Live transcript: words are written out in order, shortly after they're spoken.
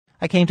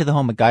I came to the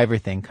whole MacGyver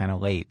thing kind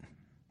of late.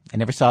 I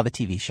never saw the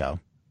TV show.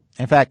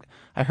 In fact,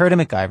 I heard of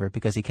MacGyver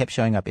because he kept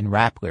showing up in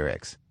rap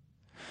lyrics.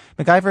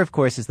 MacGyver, of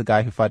course, is the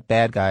guy who fought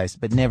bad guys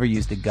but never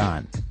used a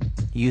gun.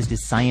 He used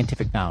his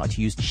scientific knowledge.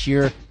 He used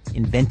sheer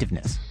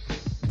inventiveness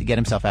to get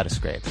himself out of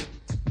scrapes.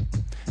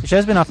 The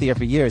show's been off the air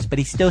for years, but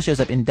he still shows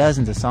up in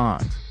dozens of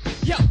songs.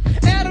 Yo,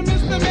 Adam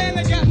is the man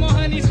that got more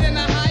honeys than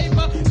a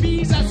hiver.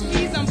 Bees I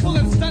squeeze, I'm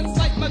pulling stunts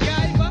like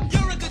MacGyver.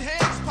 You're a good head,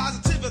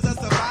 positive as a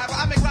survivor.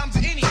 I make rhymes to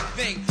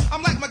anything.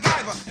 I'm like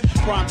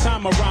MacGyver. Prime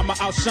time, a rhymer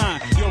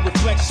outshine your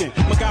reflection.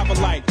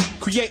 MacGyver like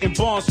creating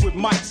bonds with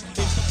mics.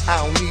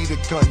 I don't need a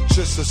gun,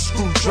 just a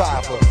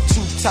screwdriver,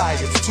 2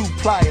 tires, 2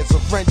 pliers, a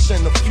wrench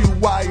and a few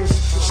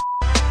wires.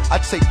 I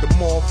take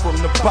them all from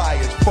the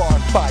buyers,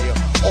 bonfire,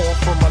 all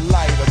from a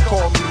lighter,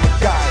 call me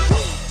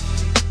MacGyver.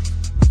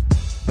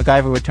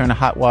 MacGyver would turn a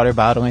hot water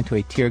bottle into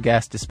a tear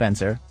gas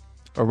dispenser,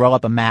 or roll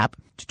up a map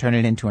to turn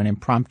it into an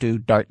impromptu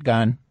dart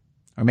gun,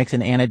 or mix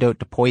an antidote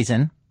to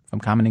poison from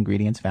common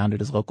ingredients found at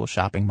his local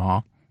shopping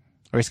mall,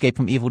 or escape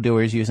from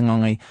evildoers using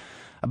only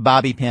a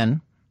bobby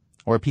pin,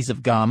 or a piece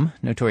of gum,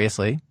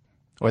 notoriously,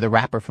 or the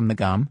wrapper from the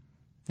gum,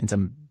 in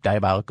some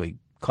diabolically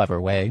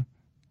clever way.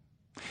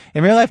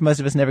 In real life, most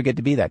of us never get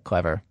to be that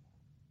clever.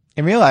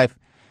 In real life,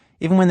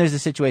 even when there's a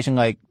situation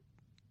like,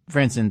 for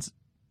instance,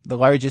 the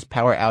largest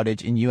power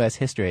outage in U.S.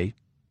 history,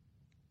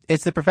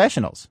 it's the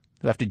professionals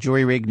who have to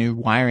jury-rig new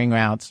wiring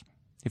routes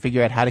to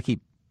figure out how to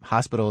keep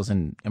hospitals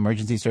and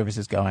emergency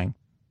services going.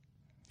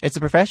 It's the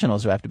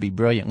professionals who have to be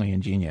brilliantly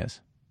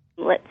ingenious.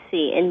 Let's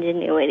see,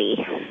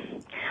 ingenuity.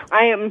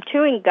 I am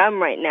chewing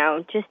gum right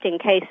now, just in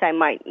case I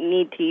might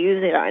need to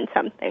use it on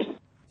something.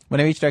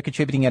 When I reached our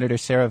contributing editor,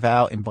 Sarah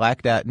Val, in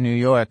Black Dot, New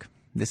York,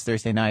 this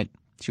Thursday night,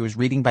 she was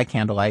reading by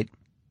candlelight.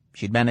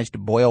 She'd managed to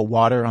boil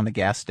water on the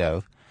gas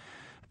stove.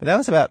 But that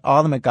was about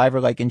all the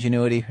MacGyver-like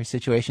ingenuity her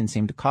situation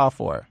seemed to call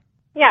for.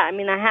 Yeah, I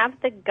mean, I have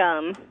the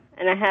gum,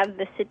 and I have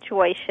the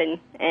situation,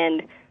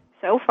 and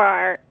so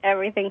far,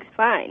 everything's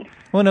fine.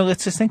 Well, no,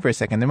 let's just think for a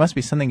second. There must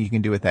be something you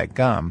can do with that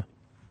gum.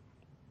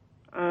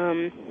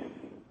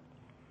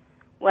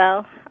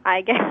 Well,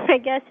 I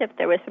guess if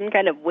there was some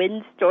kind of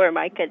windstorm,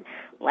 I could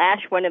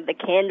lash one of the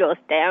candles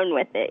down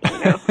with it, you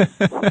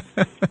know.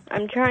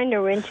 I'm trying to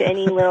wrench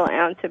any little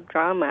ounce of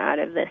drama out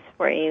of this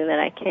for you that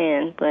I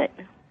can, but...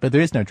 But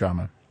there is no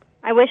drama.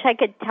 I wish I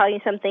could tell you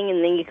something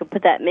and then you could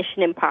put that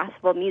Mission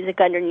Impossible music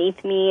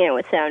underneath me and it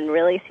would sound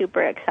really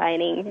super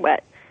exciting,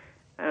 but...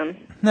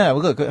 No,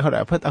 look, hold on.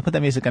 I'll put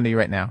that music under you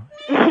right now.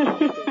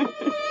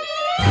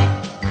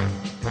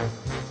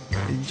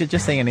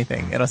 Just say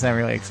anything. It'll sound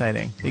really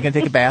exciting. You going to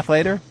take a bath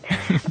later?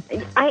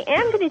 I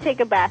am going to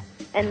take a bath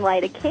and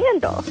light a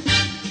candle.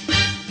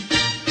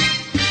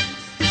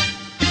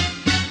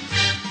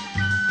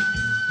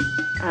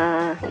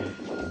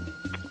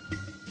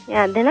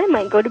 Yeah, and then I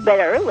might go to bed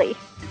early.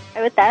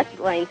 I bet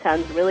that line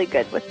sounds really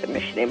good with the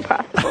Mission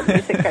Impossible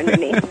music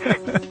underneath.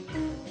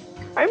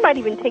 I might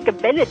even take a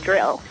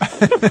Benadryl.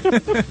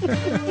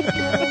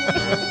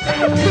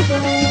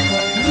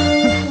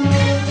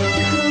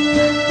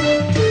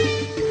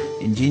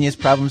 Ingenious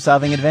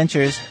problem-solving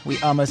adventures. We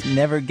almost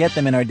never get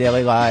them in our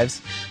daily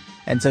lives.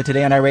 And so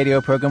today on our radio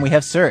program, we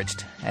have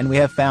searched, and we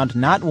have found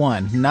not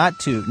 1, not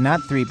 2,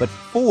 not 3, but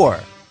 4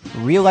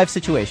 real-life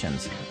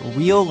situations,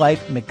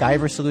 real-life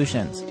MacGyver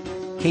solutions,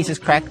 cases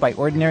cracked by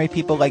ordinary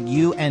people like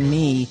you and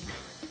me.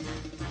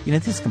 You know,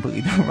 this is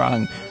completely the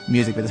wrong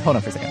music for this. Hold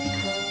on for a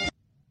second.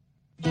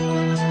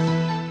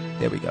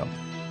 There we go.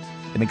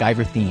 The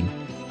MacGyver theme.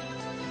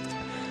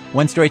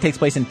 One story takes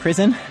place in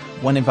prison.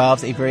 One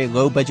involves a very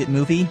low-budget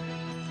movie.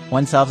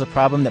 One solves a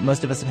problem that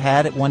most of us have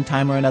had at one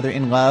time or another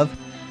in love.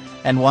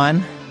 And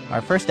one, our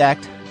first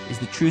act, is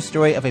the true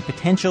story of a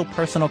potential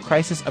personal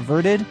crisis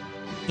averted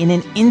in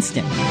an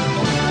instant.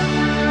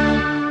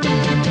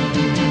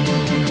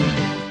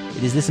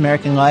 It is This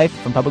American Life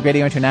from Public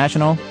Radio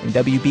International and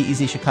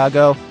WBEZ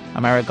Chicago.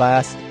 I'm Ira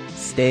Glass.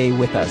 Stay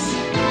with us.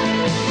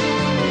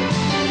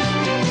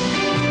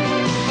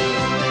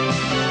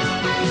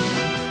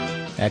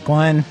 Act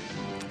 1,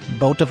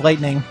 bolt of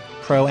lightning,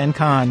 pro and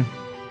con.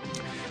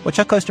 Well,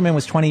 Chuck Klosterman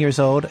was 20 years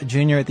old, a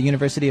junior at the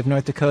University of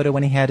North Dakota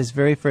when he had his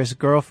very first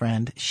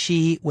girlfriend.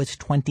 She was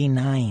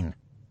 29,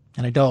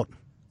 an adult.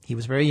 He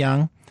was very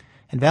young,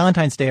 and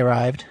Valentine's Day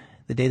arrived,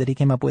 the day that he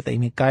came up with a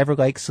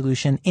MacGyver-like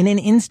solution in an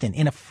instant,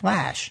 in a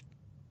flash.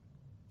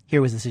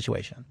 Here was the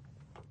situation.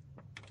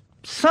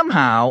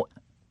 Somehow,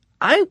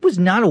 I was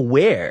not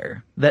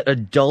aware that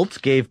adults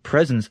gave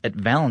presents at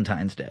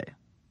Valentine's Day.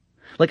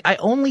 Like, I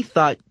only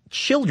thought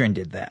children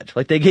did that.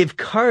 Like, they gave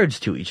cards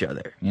to each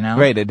other, you know?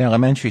 Right, in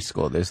elementary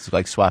school, there's,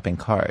 like, swapping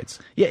cards.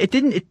 Yeah, it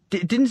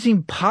didn't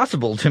seem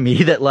possible to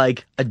me that,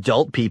 like,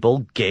 adult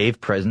people gave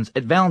presents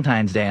at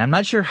Valentine's Day. And I'm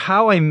not sure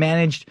how I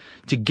managed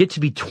to get to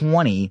be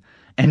 20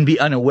 and be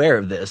unaware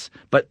of this,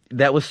 but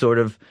that was sort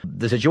of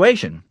the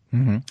situation.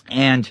 Mm-hmm.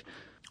 And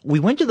we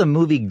went to the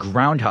movie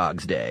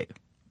Groundhog's Day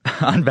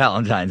on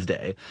Valentine's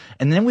Day.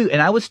 And then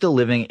I was still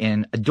living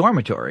in a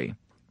dormitory.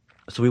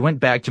 So we went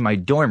back to my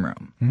dorm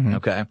room,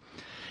 okay?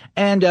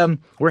 And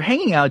we're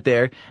hanging out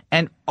there,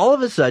 and all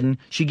of a sudden,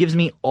 she gives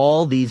me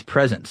all these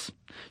presents.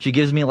 She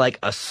gives me like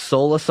a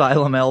Soul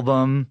Asylum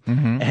album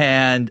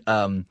and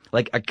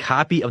like a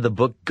copy of the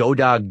book Go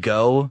Dog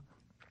Go,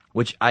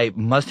 which I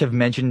must have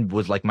mentioned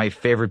was like my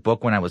favorite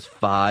book when I was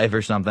 5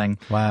 or something.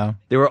 Wow.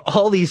 There were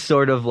all these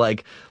sort of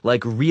like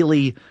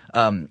really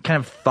kind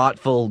of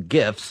thoughtful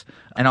gifts,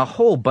 and a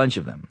whole bunch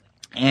of them.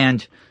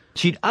 And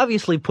she'd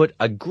obviously put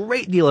a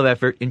great deal of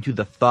effort into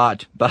the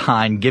thought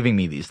behind giving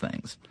me these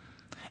things.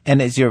 And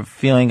is your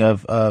feeling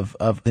of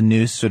the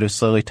noose sort of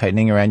slowly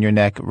tightening around your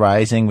neck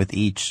rising with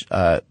each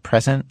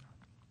present?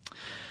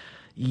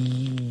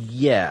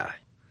 Yeah.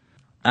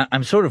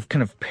 I'm sort of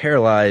kind of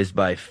paralyzed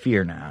by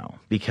fear now,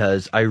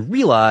 because I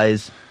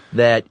realize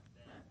that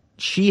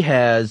she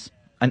has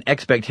an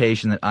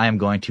expectation that I am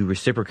going to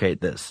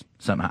reciprocate this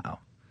somehow.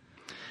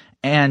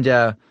 And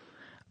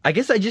I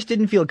guess I just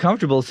didn't feel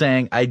comfortable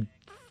saying I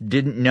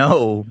didn't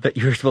know that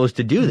you were supposed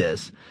to do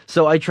this.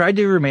 So I tried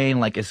to remain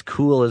like as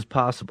cool as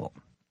possible.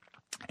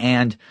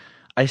 And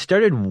I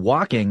started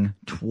walking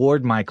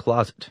toward my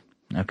closet.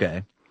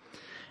 Okay.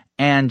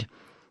 And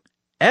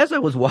as I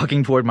was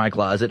walking toward my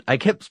closet, I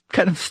kept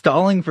kind of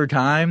stalling for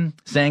time,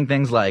 saying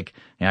things like,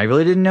 I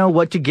really didn't know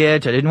what to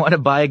get. I didn't want to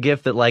buy a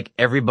gift that like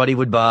everybody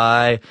would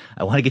buy.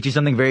 I want to get you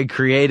something very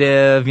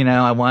creative.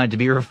 I want it to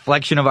be a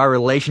reflection of our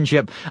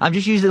relationship. I'm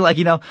just using like,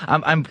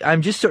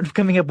 I'm just sort of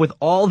coming up with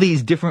all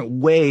these different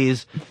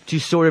ways to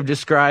sort of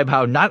describe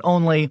how not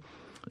only,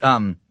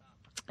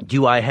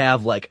 do I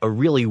have like a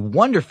really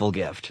wonderful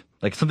gift,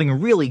 like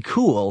something really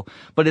cool,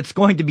 but it's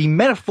going to be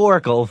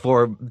metaphorical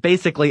for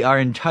basically our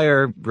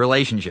entire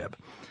relationship.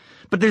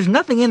 But there's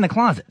nothing in the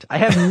closet. I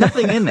have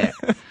nothing in there.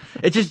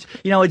 It's just,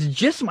 it's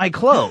just my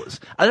clothes.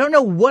 I don't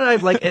know what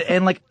I've like,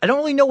 and like, I don't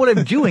really know what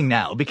I'm doing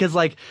now, because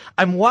like,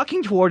 I'm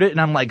walking toward it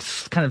and I'm like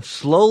kind of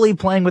slowly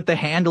playing with the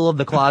handle of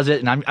the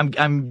closet, and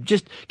I'm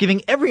just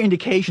giving every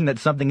indication that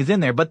something is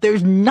in there, but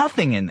there's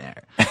nothing in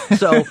there.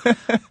 So,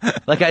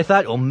 like, I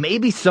thought, well,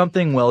 maybe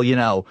something will,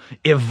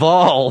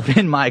 evolve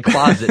in my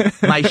closet.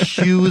 My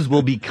shoes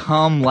will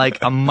become like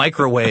a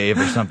microwave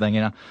or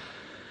something,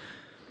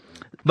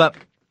 But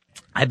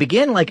I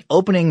began like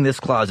opening this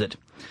closet,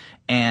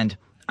 and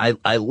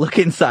I look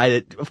inside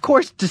it, of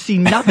course, to see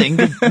nothing.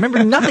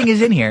 Remember, nothing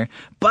is in here,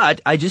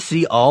 but I just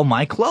see all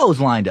my clothes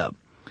lined up.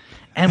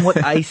 And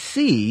what I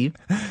see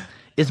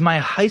is my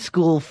high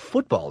school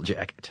football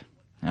jacket.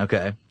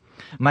 Okay.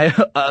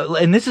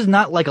 And this is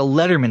not like a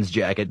Letterman's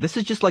jacket. This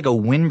is just like a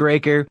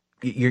windbreaker.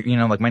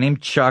 Like my name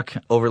Chuck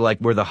over like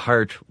where the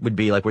heart would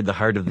be, like where the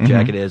heart of the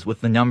jacket is,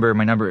 with my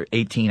number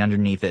 18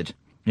 underneath it,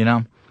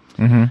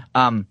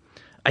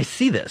 I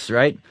see this,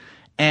 right?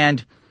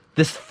 And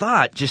this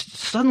thought just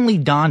suddenly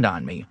dawned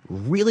on me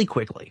really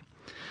quickly.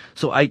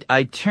 So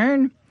I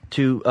turn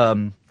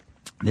to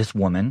this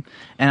woman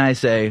and I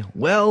say,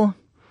 well,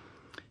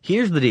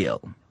 here's the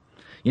deal.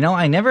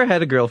 I never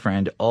had a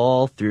girlfriend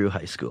all through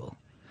high school.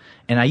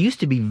 And I used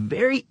to be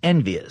very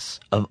envious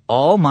of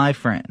all my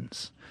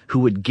friends who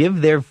would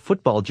give their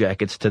football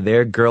jackets to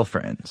their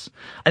girlfriends.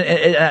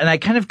 And I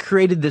kind of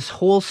created this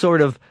whole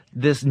sort of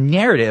this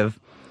narrative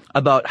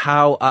about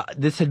how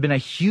this had been a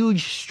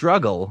huge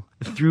struggle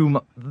through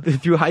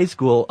high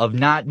school of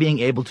not being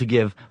able to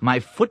give my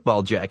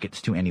football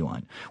jackets to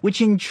anyone,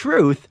 which in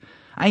truth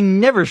I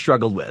never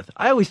struggled with.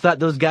 I always thought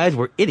those guys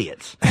were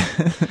idiots.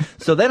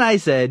 So then I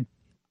said,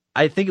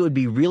 I think it would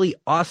be really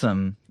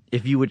awesome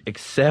if you would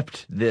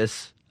accept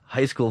this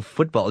high school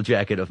football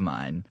jacket of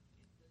mine.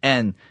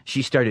 And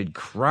she started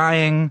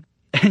crying,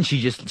 and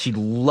she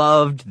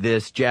loved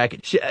this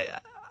jacket. She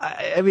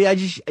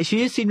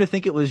just seemed to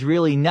think it was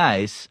really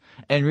nice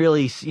and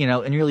really,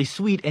 and really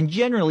sweet, and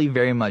generally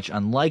very much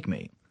unlike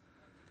me.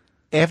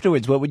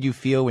 Afterwards, what would you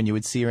feel when you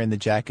would see her in the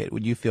jacket?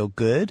 Would you feel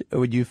good, or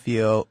would you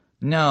feel...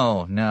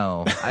 No.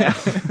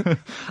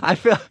 I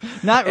felt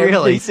not really.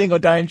 Every single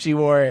time she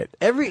wore it.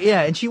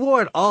 And she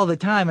wore it all the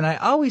time, and I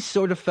always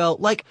sort of felt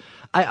like,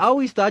 I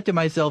always thought to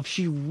myself,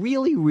 she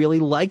really, really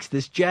likes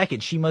this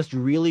jacket. She must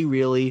really,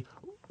 really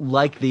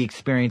like the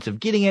experience of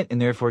getting it,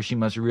 and therefore she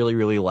must really,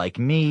 really like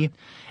me.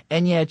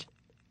 And yet,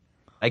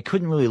 I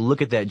couldn't really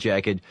look at that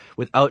jacket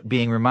without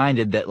being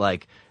reminded that,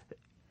 like,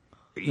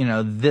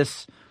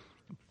 this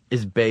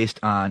is based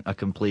on a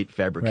complete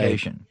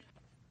fabrication. Right.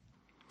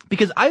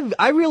 Because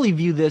I really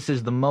view this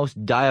as the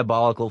most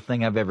diabolical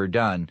thing I've ever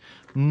done,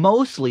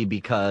 mostly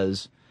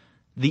because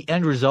the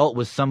end result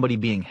was somebody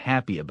being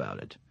happy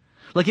about it.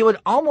 Like I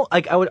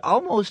would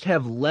almost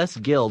have less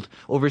guilt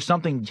over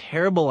something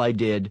terrible I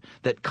did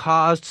that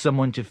caused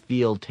someone to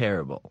feel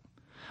terrible.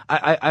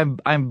 I'm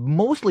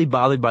mostly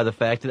bothered by the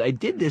fact that I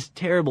did this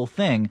terrible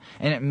thing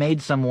and it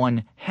made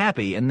someone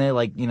happy, and they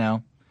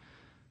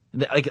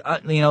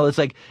it's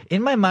like,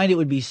 in my mind, it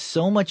would be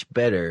so much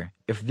better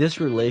if this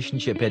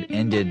relationship had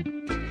ended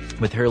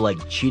with her, like,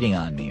 cheating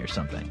on me or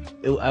something.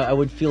 I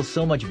would feel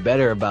so much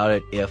better about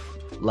it if,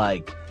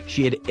 like,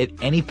 she had at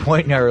any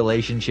point in our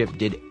relationship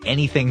did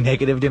anything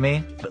negative to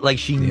me, but, like,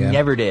 she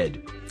never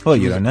did. Well,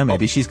 you don't know.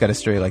 Maybe she's got a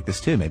story like this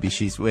too. Maybe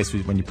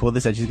when you pull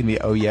this out, she's going to be,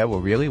 oh yeah, well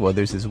really? Well,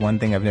 there's this one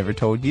thing I've never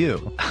told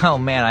you. Oh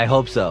man, I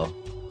hope so.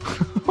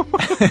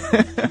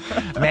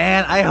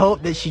 Man, I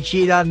hope that she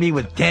cheated on me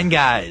with 10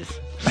 guys.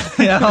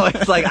 You know,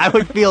 it's like I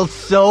would feel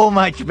so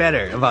much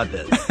better about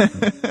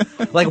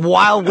this. Like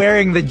while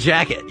wearing the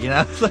jacket, you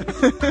know?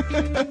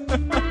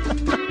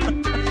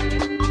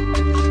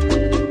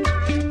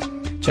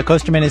 Chuck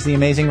Osterman is the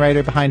amazing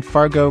writer behind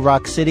Fargo,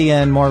 Rock City,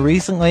 and more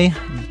recently,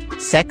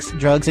 Sex,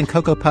 Drugs, and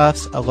Cocoa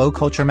Puffs, a Low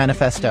Culture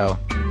Manifesto.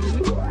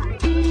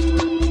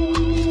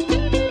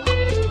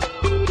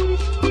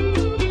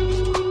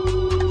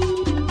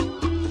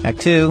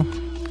 Act 2,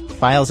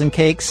 Files and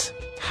Cakes.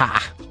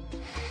 Ha!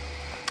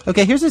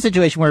 Okay, here's a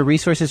situation where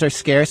resources are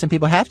scarce and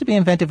people have to be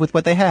inventive with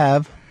what they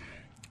have.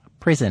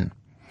 Prison.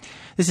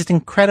 This is an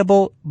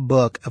incredible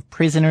book of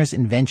prisoners'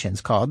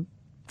 inventions called,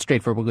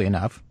 straightforwardly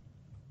enough,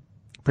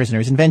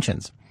 Prisoners'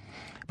 Inventions,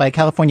 by a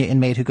California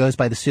inmate who goes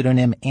by the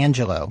pseudonym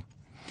Angelo.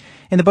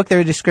 In the book, there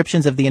are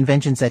descriptions of the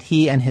inventions that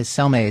he and his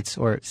cellmates,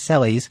 or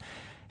cellies,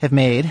 have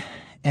made,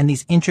 and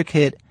these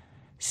intricate,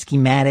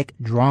 schematic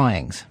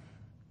drawings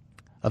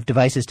of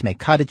devices to make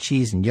cottage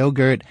cheese and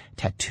yogurt,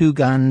 tattoo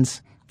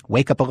guns,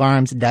 wake-up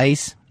alarms,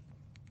 dice.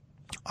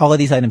 All of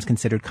these items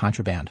considered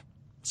contraband,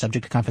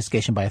 subject to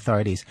confiscation by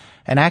authorities.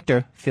 An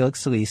actor,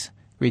 Felix Solis,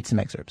 reads some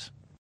excerpts.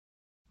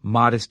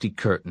 Modesty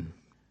curtain.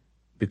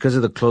 Because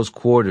of the close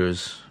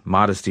quarters,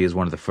 modesty is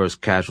one of the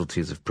first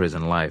casualties of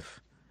prison life.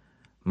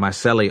 My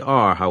cellie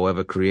R,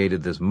 however,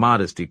 created this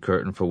modesty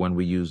curtain for when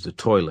we use the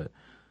toilet.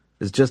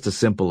 It's just a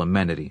simple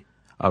amenity,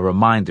 a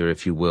reminder,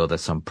 if you will, that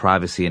some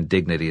privacy and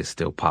dignity is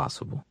still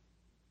possible.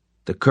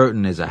 The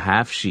curtain is a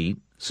half sheet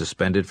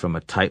suspended from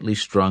a tightly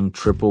strung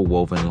triple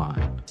woven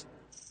line.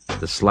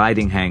 The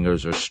sliding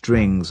hangers are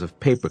strings of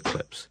paper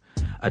clips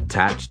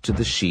attached to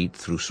the sheet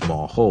through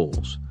small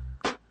holes.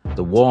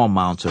 The wall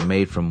mounts are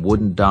made from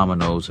wooden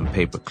dominoes and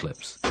paper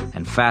clips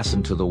and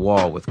fastened to the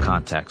wall with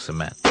contact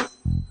cement.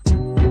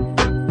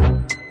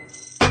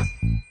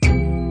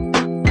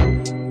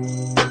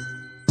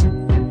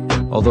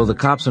 Although the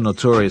cops are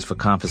notorious for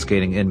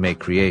confiscating inmate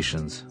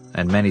creations,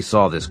 and many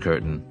saw this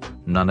curtain,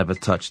 none ever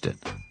touched it,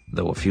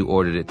 though a few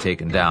ordered it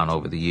taken down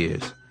over the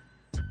years.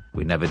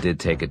 We never did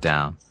take it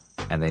down,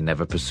 and they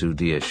never pursued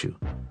the issue.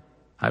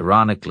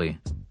 Ironically,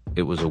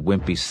 it was a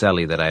wimpy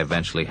cellie that I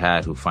eventually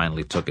had who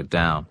finally took it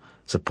down,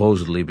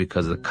 supposedly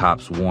because of the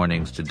cops'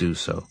 warnings to do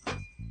so.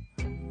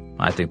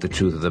 I think the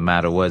truth of the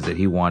matter was that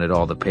he wanted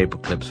all the paper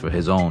clips for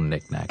his own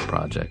knick-knack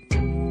project.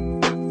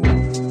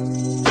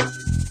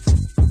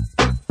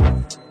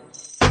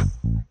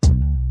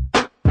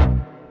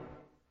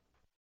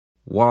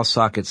 Wall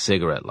socket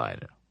cigarette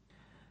lighter.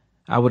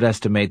 I would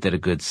estimate that a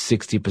good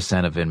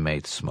 60% of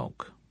inmates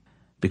smoke.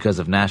 Because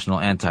of national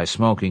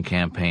anti-smoking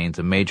campaigns,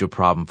 a major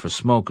problem for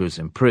smokers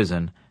in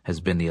prison has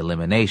been the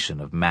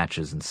elimination of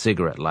matches and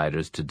cigarette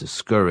lighters to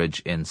discourage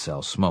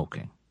in-cell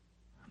smoking.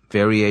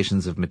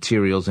 Variations of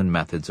materials and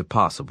methods are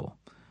possible,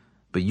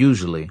 but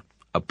usually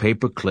a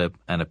paper clip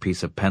and a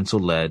piece of pencil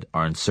lead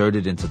are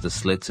inserted into the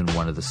slits in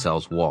one of the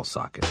cell's wall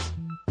sockets.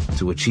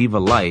 To achieve a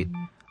light,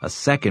 a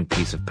second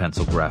piece of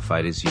pencil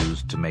graphite is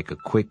used to make a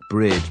quick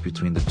bridge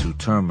between the two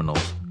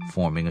terminals,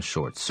 forming a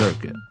short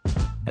circuit.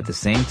 At the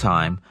same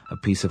time, a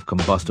piece of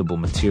combustible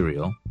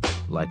material,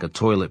 like a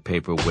toilet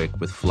paper wick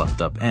with fluffed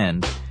up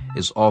end,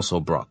 is also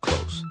brought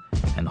close,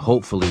 and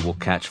hopefully will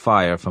catch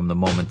fire from the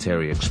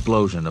momentary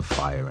explosion of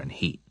fire and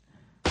heat.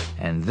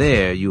 And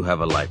there you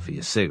have a light for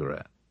your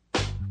cigarette.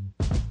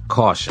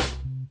 Caution.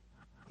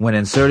 When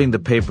inserting the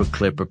paper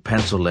clip or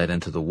pencil lead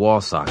into the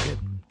wall socket,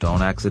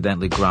 don't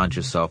accidentally ground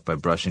yourself by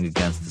brushing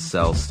against the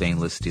cell's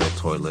stainless steel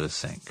toilet or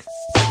sink.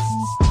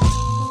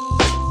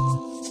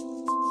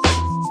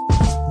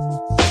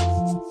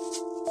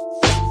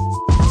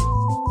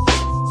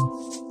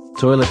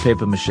 Toilet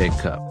paper mache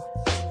cup.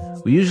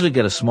 We usually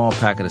get a small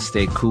packet of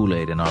Stay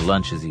Kool-Aid in our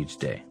lunches each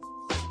day.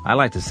 I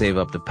like to save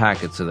up the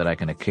packet so that I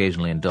can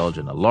occasionally indulge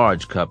in a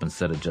large cup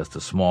instead of just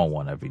a small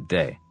one every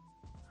day.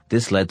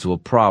 This led to a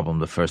problem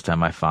the first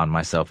time I found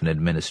myself in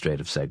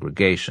administrative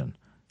segregation,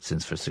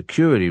 since for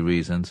security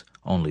reasons,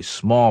 only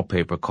small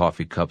paper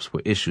coffee cups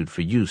were issued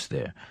for use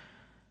there.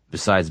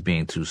 Besides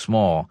being too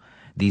small,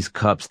 these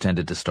cups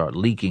tended to start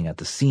leaking at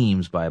the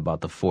seams by about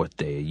the fourth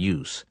day of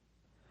use.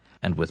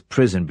 And with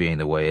prison being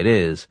the way it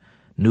is,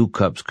 new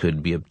cups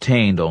could be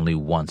obtained only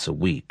once a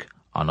week,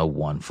 on a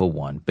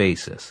one-for-one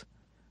basis.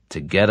 To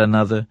get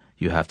another,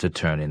 you have to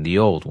turn in the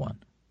old one.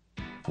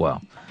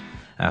 Well,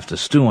 after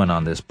stewing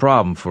on this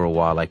problem for a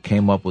while, I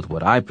came up with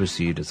what I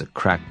perceived as a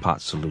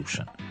crackpot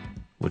solution,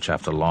 which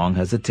after long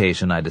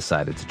hesitation I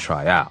decided to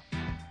try out.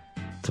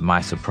 To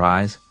my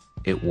surprise,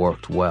 it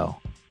worked well,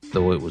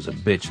 though it was a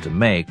bitch to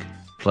make,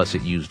 plus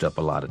it used up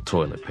a lot of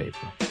toilet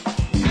paper.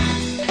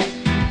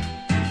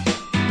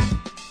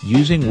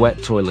 Using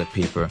wet toilet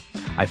paper,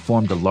 I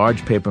formed a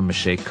large paper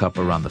mache cup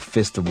around the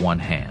fist of one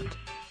hand,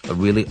 a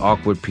really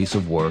awkward piece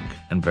of work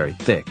and very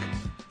thick.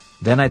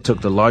 Then I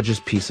took the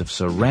largest piece of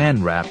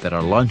saran wrap that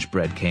our lunch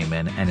bread came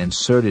in and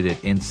inserted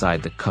it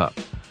inside the cup,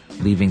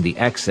 leaving the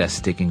excess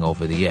sticking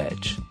over the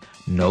edge.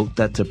 Note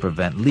that to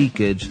prevent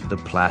leakage, the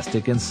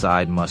plastic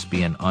inside must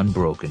be an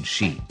unbroken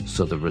sheet,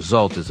 so the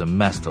result is a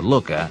mess to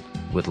look at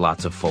with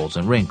lots of folds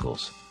and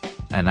wrinkles.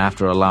 And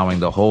after allowing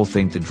the whole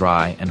thing to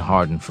dry and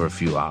harden for a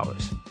few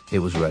hours, it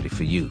was ready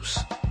for use.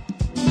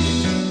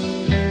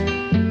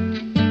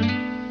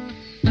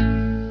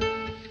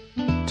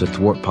 To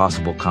thwart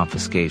possible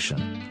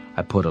confiscation,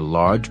 I put a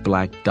large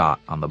black dot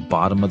on the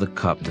bottom of the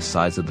cup the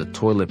size of the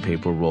toilet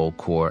paper roll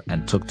core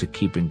and took to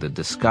keeping the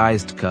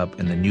disguised cup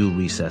in the new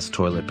recessed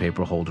toilet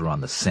paper holder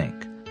on the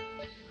sink.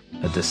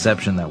 A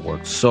deception that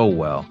worked so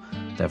well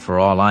that for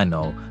all I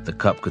know, the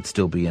cup could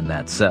still be in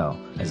that cell,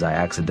 as I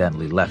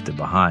accidentally left it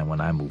behind when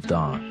I moved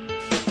on.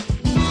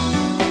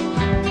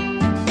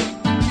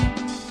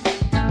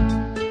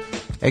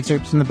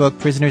 Excerpts from the book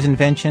Prisoner's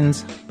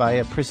Inventions by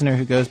a prisoner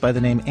who goes by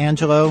the name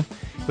Angelo.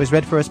 It was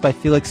read for us by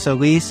Felix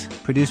Solis,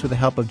 produced with the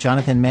help of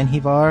Jonathan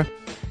Menjivar.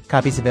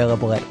 Copies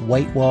available at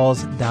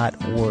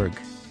whitewalls.org.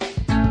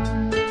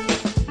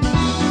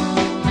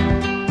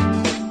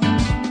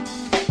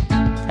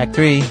 Act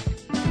 3.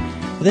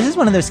 Well, this is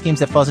one of those schemes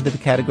that falls into the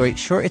category,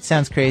 sure, it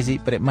sounds crazy,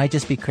 but it might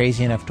just be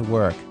crazy enough to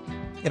work.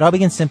 It all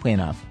begins simply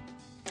enough.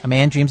 A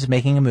man dreams of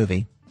making a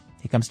movie.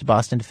 He comes to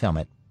Boston to film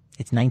it.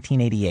 It's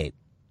 1988.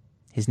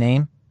 His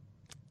name?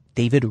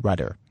 David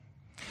Rudder.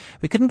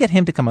 We couldn't get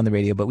him to come on the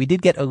radio, but we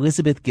did get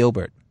Elizabeth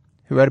Gilbert,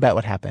 who wrote about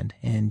what happened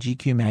in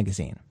GQ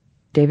magazine.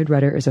 David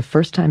Rudder is a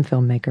first-time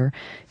filmmaker.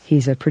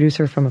 He's a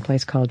producer from a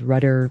place called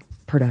Rudder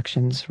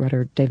Productions,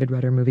 David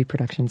Rudder Movie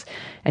Productions,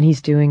 and he's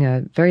doing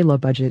a very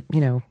low-budget,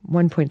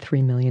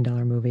 $1.3 million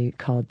movie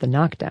called The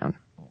Knockdown,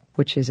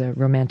 which is a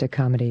romantic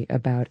comedy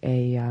about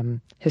a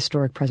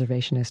historic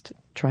preservationist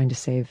trying to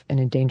save an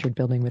endangered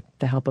building with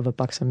the help of a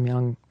buxom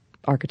young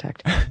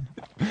architect.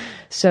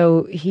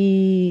 So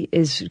he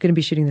is going to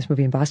be shooting this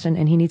movie in Boston,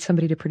 and he needs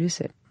somebody to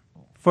produce it.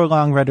 For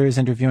long, Rudder is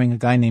interviewing a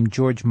guy named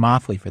George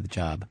Moffley for the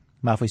job.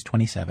 Moffley's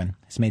 27.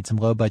 He's made some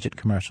low-budget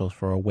commercials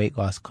for a weight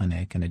loss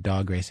clinic and a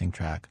dog racing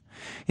track.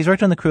 He's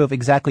worked on the crew of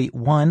exactly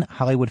one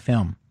Hollywood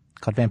film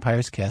called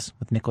Vampire's Kiss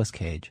with Nicolas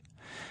Cage.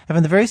 And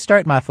from the very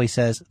start, Moffley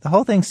says, the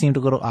whole thing seemed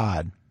a little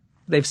odd.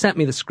 They've sent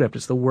me the script.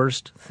 It's the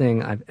worst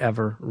thing I've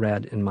ever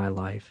read in my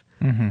life.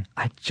 Mm-hmm.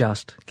 I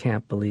just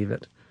can't believe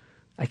it.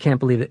 I can't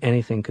believe that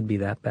anything could be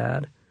that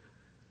bad.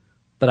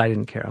 But I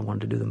didn't care. I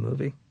wanted to do the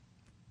movie.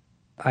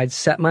 I'd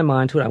set my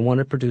mind to it. I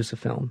wanted to produce a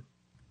film.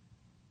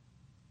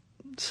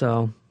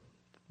 So,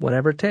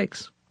 whatever it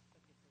takes.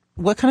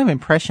 What kind of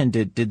impression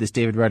did this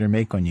David Rudder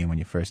make on you when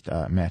you first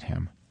met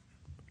him?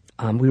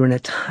 We were in a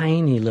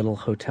tiny little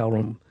hotel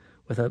room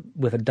with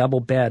a double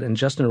bed and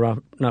just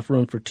enough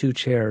room for two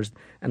chairs.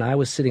 And I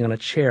was sitting on a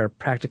chair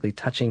practically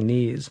touching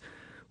knees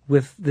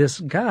with this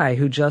guy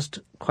who just,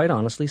 quite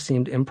honestly,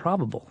 seemed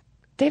improbable.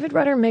 David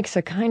Rudder makes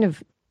a kind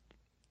of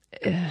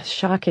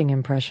shocking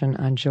impression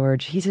on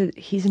George. He's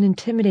an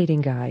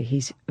intimidating guy.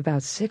 He's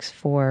about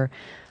 6'4",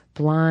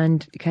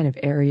 blonde, kind of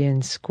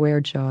Aryan,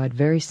 square-jawed,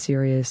 very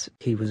serious.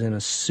 He was in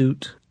a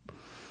suit.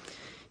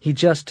 He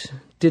just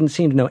didn't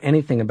seem to know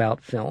anything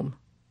about film.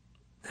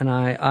 And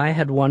I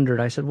had wondered,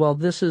 I said, well,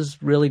 this is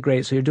really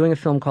great. So you're doing a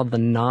film called The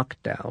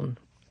Knockdown.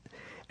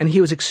 And he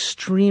was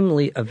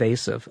extremely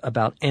evasive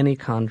about any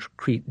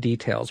concrete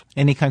details.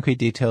 Any concrete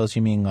details,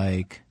 you mean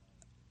like?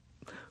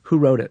 Who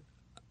wrote it?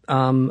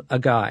 A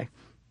guy.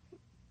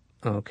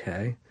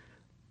 Okay.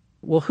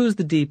 Well, who's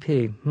the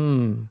DP?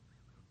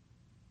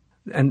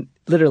 And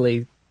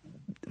literally,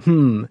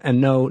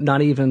 and no,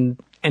 not even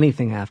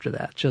anything after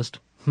that, just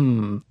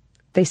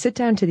They sit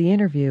down to the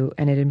interview,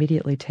 and it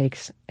immediately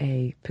takes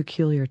a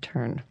peculiar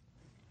turn.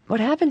 What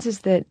happens is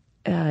that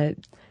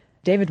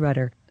David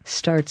Rudder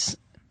starts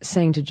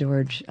saying to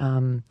George,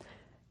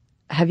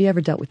 have you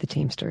ever dealt with the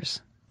Teamsters?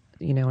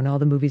 In all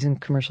the movies and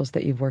commercials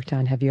that you've worked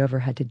on, have you ever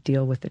had to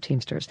deal with the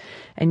Teamsters?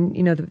 And,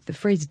 the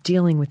phrase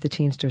dealing with the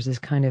Teamsters is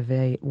kind of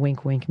a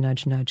wink, wink,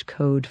 nudge, nudge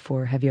code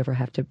for have you ever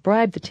had to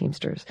bribe the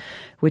Teamsters,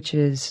 which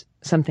is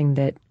something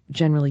that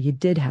generally you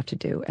did have to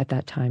do at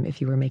that time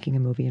if you were making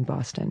a movie in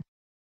Boston.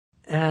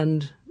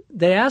 And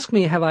they asked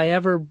me, have I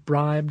ever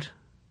bribed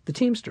the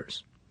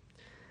Teamsters?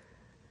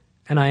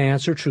 And I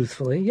answered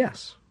truthfully,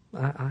 yes,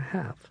 I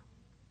have.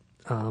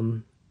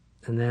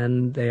 And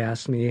then they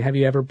asked me, have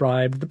you ever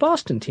bribed the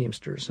Boston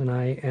Teamsters? And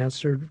I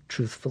answered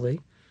truthfully,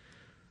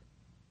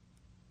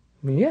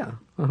 yeah,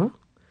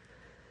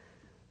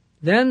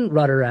 Then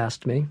Rudder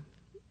asked me,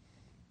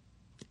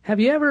 have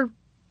you ever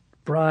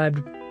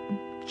bribed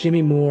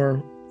Jimmy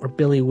Moore or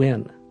Billy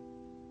Wynn?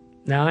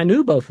 Now, I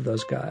knew both of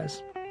those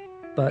guys,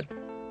 but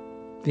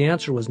the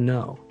answer was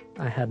no,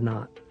 I had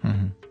not.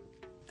 Mm-hmm.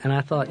 And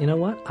I thought, you know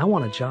what? I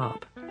want a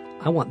job.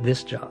 I want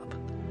this job.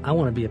 I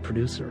want to be a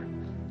producer.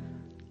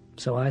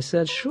 So I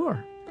said,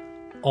 sure,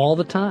 all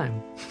the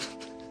time,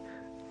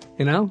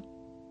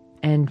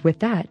 And with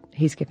that,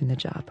 he's given the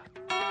job.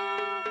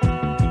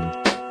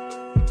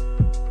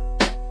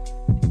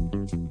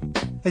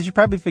 As you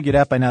probably figured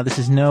out by now, this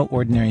is no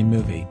ordinary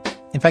movie.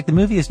 In fact, the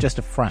movie is just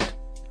a front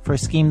for a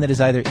scheme that is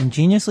either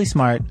ingeniously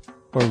smart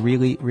or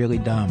really, really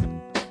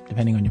dumb,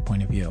 depending on your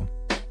point of view.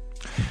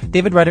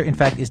 David Rudder, in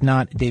fact, is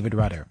not David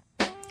Rudder.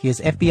 He is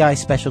FBI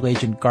Special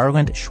Agent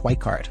Garland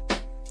Schweikart.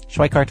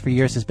 Schweikart for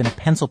years has been a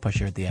pencil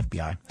pusher at the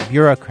FBI, a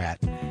bureaucrat,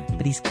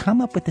 but he's come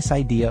up with this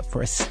idea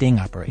for a sting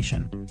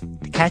operation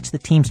to catch the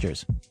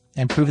Teamsters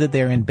and prove that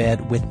they're in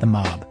bed with the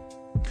mob.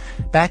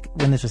 Back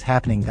when this was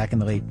happening, back in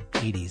the late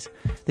 80s,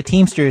 the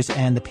Teamsters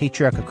and the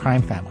patriarchal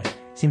crime family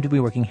seemed to be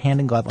working hand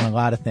in glove on a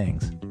lot of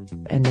things.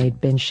 And they'd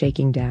been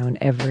shaking down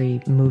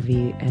every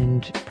movie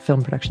and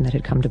film production that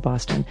had come to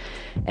Boston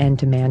and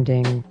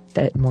demanding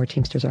that more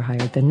Teamsters are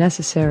hired than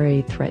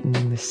necessary,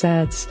 threatening the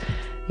sets,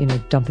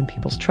 dumping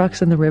people's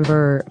trucks in the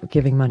river,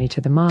 giving money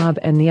to the mob,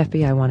 and the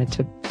FBI wanted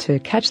to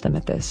catch them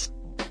at this.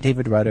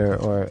 David Rudder,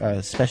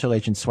 or Special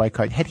Agent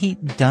Schweikart, had he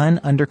done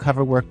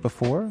undercover work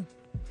before?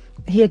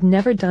 He had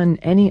never done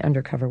any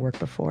undercover work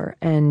before,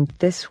 and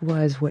this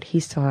was what he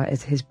saw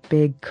as his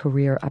big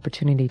career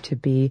opportunity to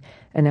be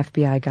an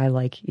FBI guy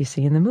like you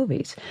see in the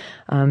movies.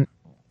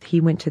 He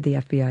went to the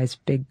FBI's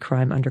big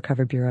crime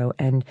undercover bureau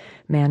and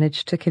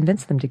managed to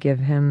convince them to give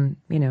him,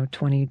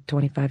 $20,000,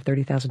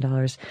 $25,000,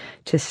 $30,000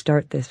 to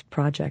start this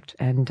project.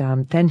 And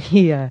then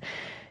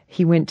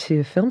he went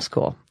to film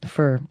school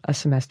for a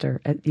semester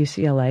at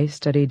UCLA,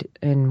 studied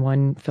in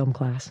one film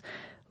class,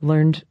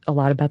 learned a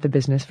lot about the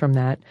business from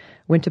that,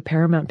 went to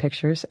Paramount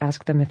Pictures,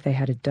 asked them if they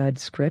had a dud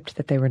script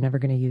that they were never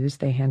going to use.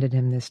 They handed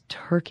him this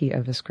turkey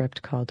of a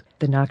script called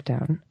The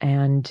Knockdown,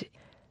 and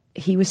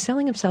he was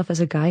selling himself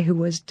as a guy who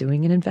was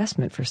doing an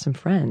investment for some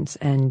friends.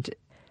 And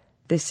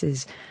this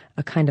is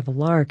a kind of a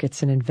lark.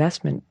 It's an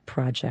investment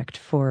project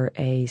for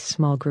a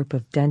small group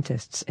of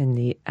dentists in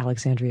the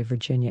Alexandria,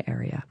 Virginia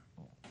area.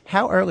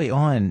 How early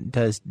on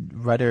does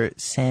Rudder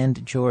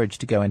send George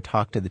to go and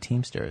talk to the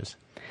Teamsters?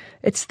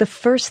 It's the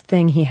first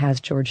thing he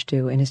has George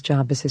do in his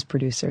job as his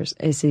producers.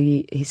 Is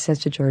he says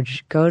to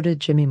George, go to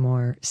Jimmy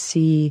Moore,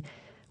 see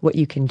what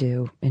you can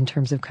do in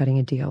terms of cutting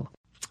a deal.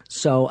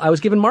 So I was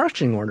given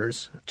marching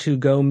orders to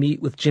go meet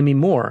with Jimmy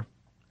Moore.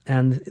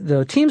 And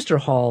the Teamster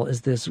Hall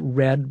is this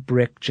red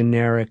brick,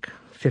 generic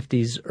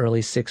 50s,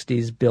 early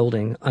 60s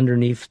building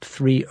underneath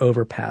 3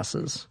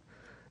 overpasses.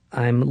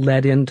 I'm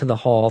led into the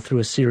hall through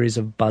a series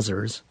of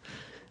buzzers,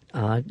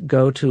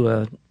 go to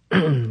a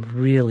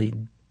really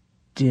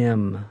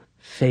dim,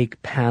 fake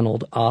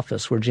paneled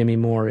office where Jimmy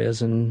Moore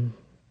is, and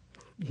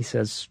he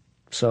says,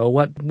 so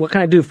what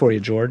can I do for you,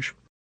 George?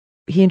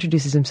 He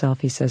introduces himself.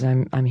 He says,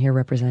 I'm here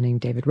representing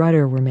David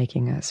Rudder. We're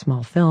making a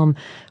small film.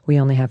 We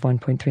only have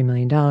 $1.3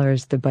 million.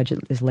 The budget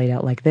is laid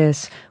out like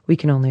this. We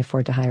can only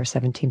afford to hire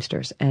 7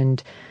 Teamsters.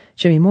 And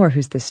Jimmy Moore,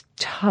 who's this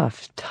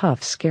tough,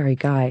 scary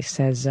guy,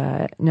 says,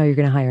 no, you're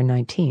going to hire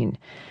 19.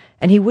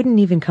 And he wouldn't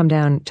even come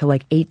down to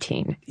like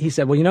 18. He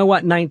said, well, you know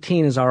what?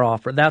 19 is our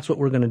offer. That's what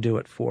we're going to do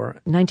it for.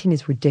 19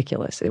 is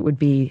ridiculous. It would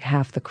be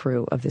half the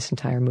crew of this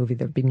entire movie.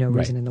 There'd be no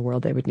reason in the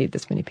world they would need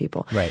this many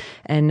people. Right.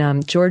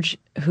 And George,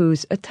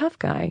 who's a tough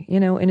guy,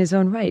 in his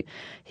own right,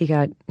 he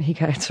got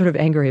sort of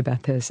angry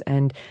about this.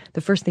 And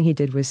the first thing he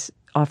did was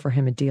offer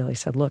him a deal. He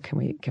said, look, can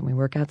we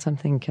work out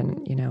something?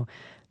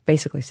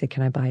 Basically say,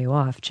 can I buy you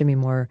off? Jimmy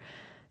Moore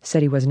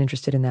said he wasn't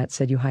interested in that,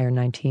 said you hire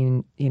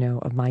 19,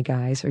 of my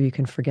guys, or you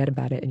can forget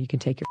about it and you can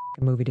take your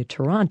movie to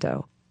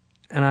Toronto.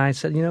 And I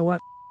said, you know what?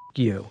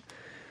 You.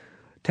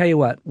 Tell you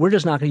what, we're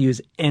just not going to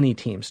use any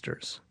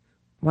Teamsters.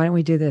 Why don't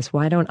we do this?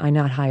 Why don't I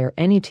not hire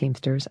any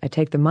Teamsters? I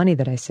take the money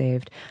that I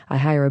saved, I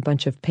hire a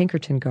bunch of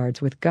Pinkerton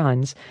guards with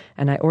guns,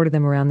 and I order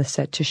them around the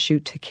set to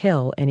shoot to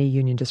kill any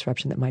union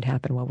disruption that might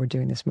happen while we're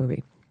doing this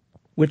movie.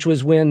 Which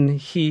was when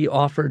he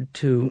offered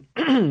to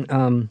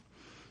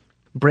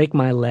break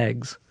my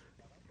legs.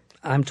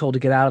 I'm told to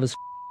get out of his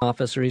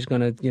office or he's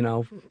going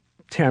to,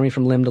 tear me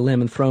from limb to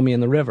limb and throw me in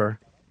the river.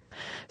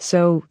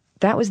 So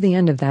that was the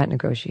end of that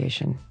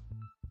negotiation.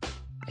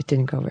 It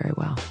didn't go very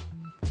well.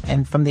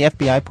 And from the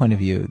FBI point of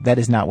view, that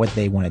is not what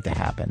they wanted to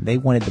happen. They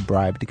wanted the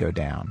bribe to go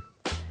down.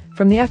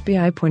 From the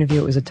FBI point of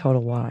view, it was a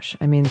total wash.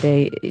 I mean,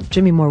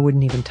 Jimmy Moore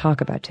wouldn't even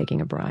talk about taking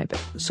a bribe.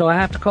 So I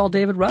have to call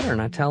David Rudder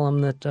and I tell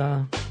him that,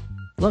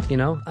 look,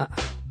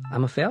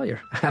 I'm a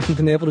failure. I haven't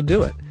been able to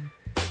do it.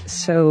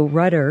 So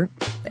Rudder,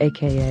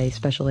 a.k.a.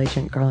 Special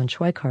Agent Garland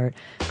Schweikart,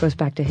 goes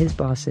back to his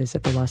bosses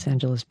at the Los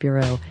Angeles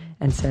Bureau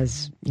and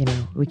says,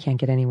 we can't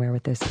get anywhere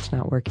with this. It's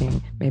not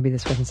working. Maybe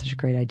this wasn't such a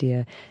great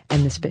idea.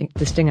 And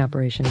the sting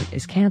operation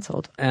is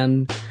canceled.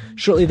 And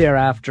shortly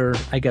thereafter,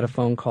 I get a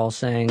phone call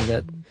saying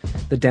that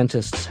the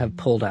dentists have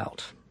pulled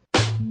out.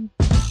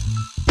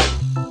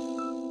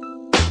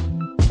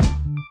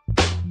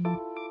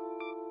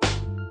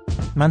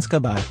 Months go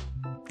by.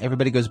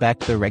 Everybody goes back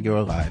to their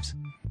regular lives.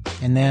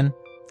 And then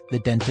the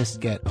dentists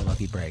get a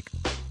lucky break.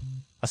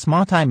 A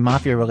small-time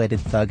mafia-related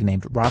thug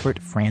named Robert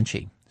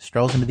Franchi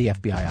strolls into the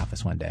FBI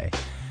office one day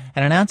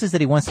and announces that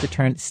he wants to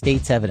turn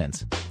state's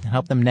evidence and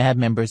help them nab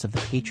members of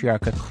the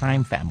patriarchal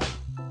crime family.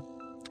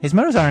 His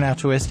motives aren't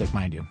altruistic,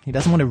 mind you. He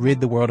doesn't want to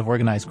rid the world of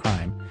organized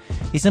crime.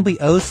 He simply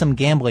owes some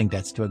gambling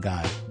debts to a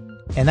guy.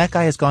 And that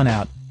guy has gone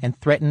out and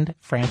threatened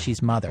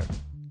Franchi's mother.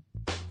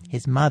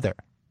 His mother.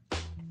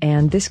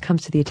 And this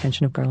comes to the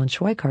attention of Garland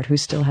Schweikart, who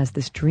still has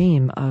this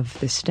dream of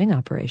this sting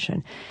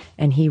operation.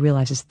 And he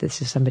realizes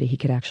this is somebody he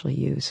could actually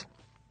use.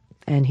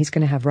 And he's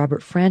going to have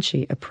Robert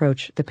Franchi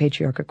approach the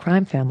Patriarcha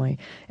crime family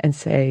and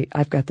say,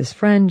 I've got this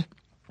friend.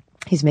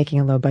 He's making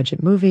a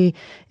low-budget movie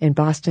in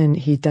Boston.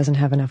 He doesn't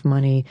have enough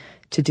money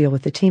to deal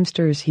with the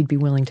Teamsters. He'd be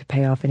willing to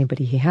pay off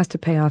anybody he has to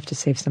pay off to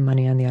save some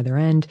money on the other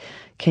end.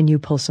 Can you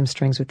pull some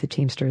strings with the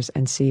Teamsters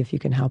and see if you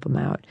can help him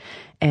out?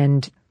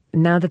 And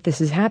now that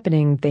this is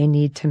happening, they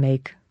need to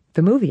make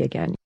the movie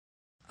again.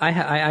 I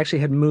actually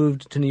had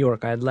moved to New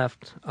York. I had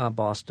left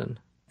Boston.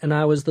 And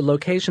I was the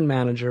location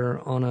manager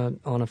on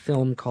a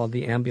film called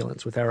The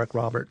Ambulance with Eric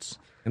Roberts.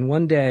 And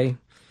one day,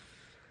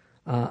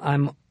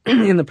 I'm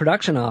in the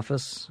production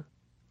office,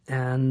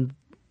 and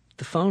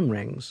the phone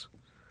rings.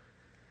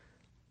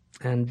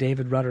 And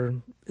David Rudder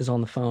is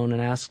on the phone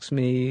and asks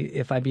me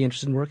if I'd be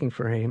interested in working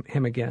for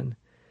him again.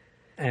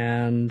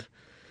 And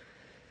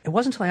it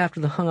wasn't until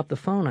after hung up the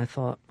phone I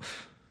thought,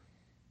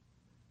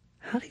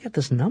 how did he get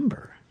this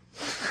number?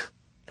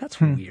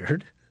 That's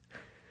weird.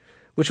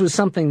 Which was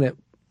something that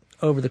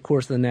over the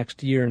course of the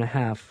next year and a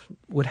half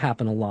would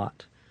happen a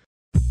lot.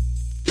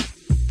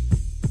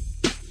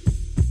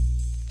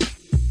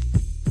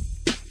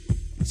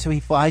 So he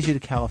flies you to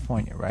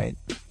California, right?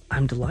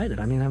 I'm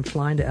delighted. I mean, I'm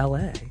flying to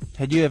L.A.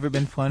 Had you ever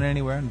been flown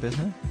anywhere in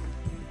business?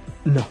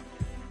 No.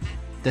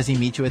 Does he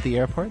meet you at the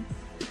airport?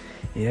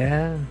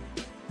 Yeah.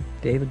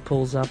 David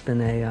pulls up in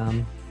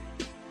a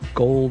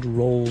gold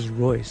Rolls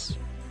Royce.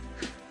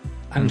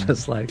 I'm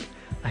just like,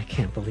 I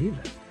can't believe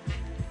it.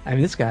 I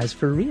mean, this guy's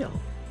for real.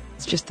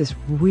 It's just this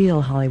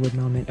real Hollywood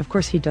moment. Of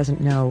course, he doesn't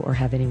know or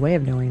have any way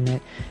of knowing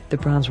that the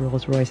bronze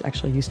Rolls Royce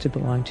actually used to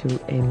belong to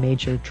a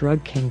major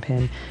drug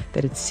kingpin,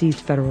 that it seized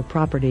federal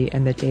property,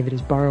 and that David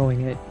is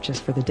borrowing it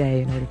just for the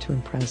day in order to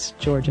impress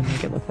George and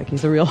make it look like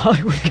he's a real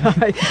Hollywood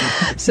guy.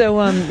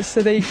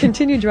 So they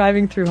continue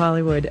driving through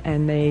Hollywood,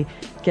 and they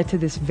get to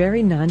this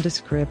very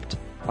nondescript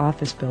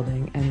office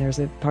building, and there's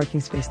a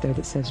parking space there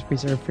that says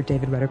reserved for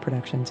David Rudder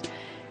Productions.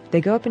 They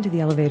go up into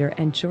the elevator,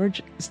 and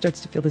George starts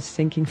to feel this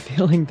sinking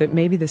feeling that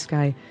maybe this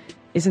guy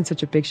isn't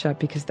such a big shot,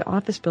 because the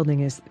office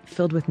building is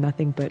filled with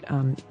nothing but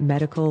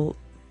medical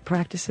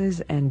practices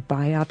and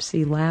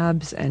biopsy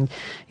labs. And,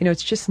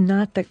 it's just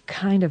not the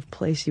kind of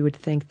place you would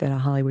think that a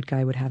Hollywood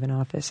guy would have an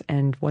office.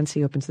 And once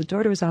he opens the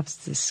door to his office,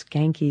 it's this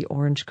skanky,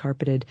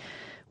 orange-carpeted,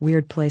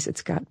 weird place.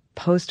 It's got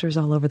posters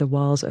all over the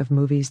walls of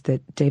movies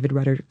that David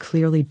Rudder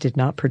clearly did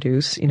not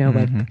produce,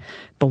 like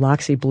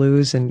Biloxi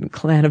Blues and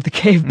Clan of the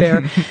Cave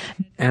Bear.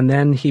 And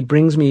then he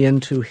brings me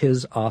into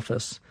his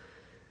office,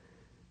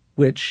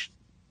 which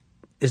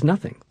is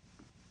nothing.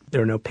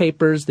 There are no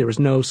papers. There was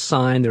no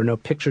sign. There were no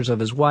pictures of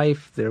his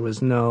wife. There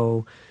was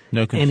no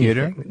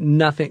computer? Anything.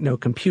 Nothing, no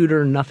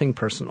computer, nothing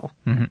personal.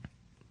 Mm-hmm.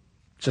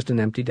 Just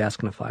an empty desk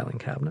and a filing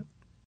cabinet.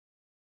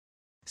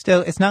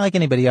 Still, it's not like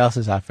anybody else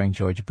is offering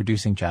George a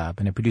producing job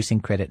and a producing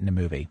credit in a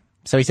movie.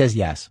 So he says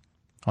yes,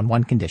 on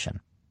one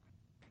condition.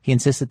 He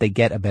insists that they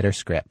get a better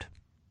script.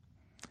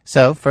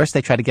 So first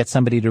they try to get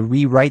somebody to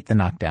rewrite the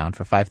knockdown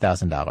for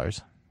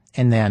 $5,000.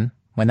 And then,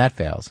 when that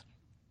fails,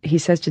 he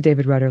says to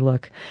David Rudder,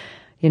 look,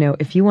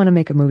 if you want to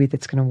make a movie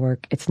that's going to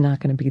work, it's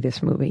not going to be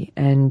this movie.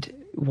 And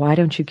why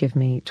don't you give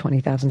me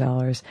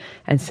 $20,000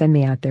 and send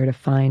me out there to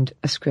find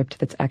a script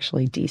that's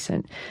actually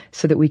decent,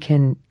 so that we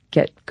can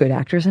get good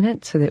actors in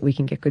it, so that we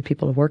can get good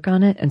people to work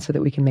on it, and so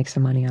that we can make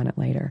some money on it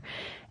later.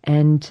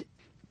 And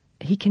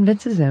he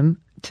convinces him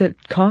to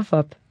cough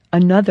up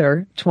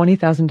another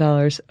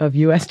 $20,000 of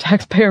U.S.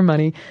 taxpayer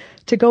money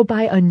to go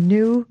buy a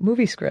new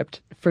movie script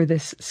for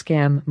this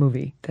scam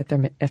movie that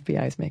the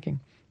FBI is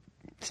making.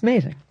 It's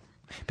amazing.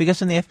 Because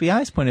from the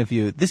FBI's point of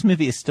view, this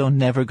movie is still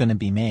never going to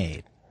be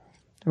made.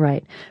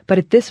 Right. But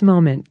at this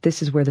moment,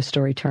 this is where the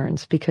story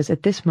turns, because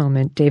at this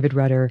moment, David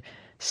Rudder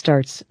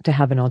starts to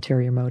have an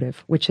ulterior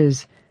motive, which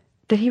is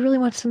that he really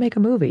wants to make a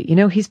movie.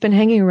 He's been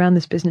hanging around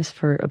this business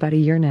for about a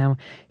year now.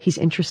 He's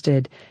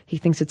interested. He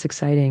thinks it's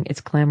exciting.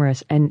 It's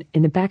glamorous. And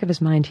in the back of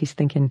his mind, he's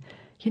thinking,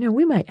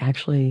 we might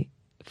actually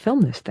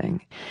film this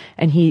thing.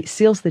 And he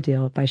seals the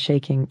deal by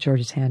shaking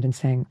George's hand and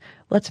saying,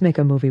 let's make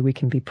a movie we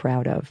can be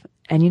proud of.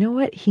 And you know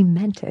what? He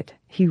meant it.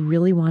 He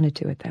really wanted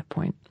to at that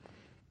point.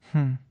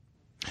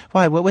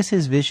 Why? What was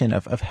his vision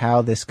of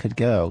how this could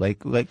go?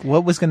 Like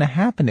what was going to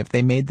happen if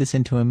they made this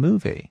into a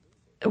movie?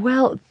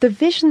 Well, the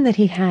vision that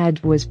he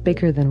had was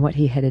bigger than what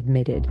he had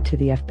admitted to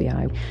the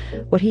FBI.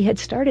 What he had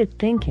started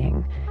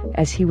thinking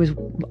as he was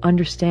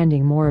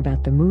understanding more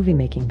about the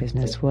movie-making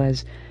business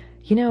was,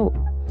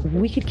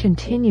 we could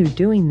continue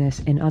doing this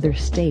in other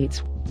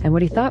states. And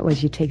what he thought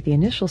was, you take the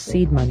initial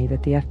seed money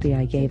that the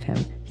FBI gave him,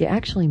 you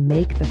actually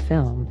make the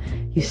film,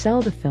 you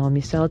sell the film,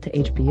 you sell it to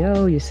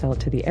HBO, you sell it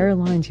to the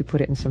airlines, you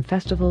put it in some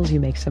festivals, you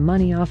make some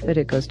money off it,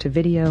 it goes to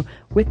video.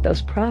 With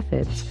those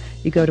profits,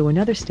 you go to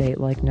another state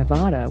like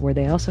Nevada, where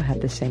they also have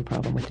the same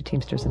problem with the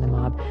Teamsters and the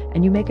mob,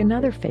 and you make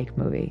another fake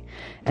movie.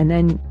 And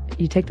then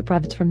you take the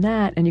profits from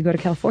that, and you go to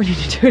California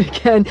to do it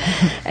again.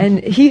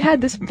 And he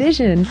had this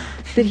vision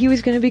that he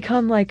was going to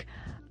become like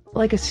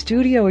like a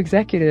studio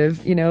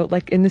executive,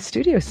 like in the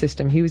studio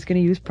system. He was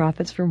going to use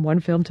profits from one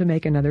film to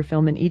make another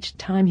film, and each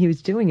time he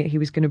was doing it, he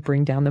was going to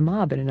bring down the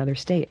mob in another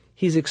state.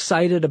 He's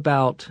excited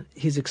about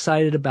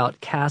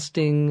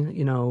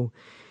casting,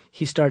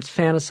 he starts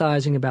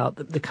fantasizing about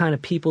the kind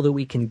of people that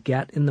we can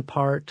get in the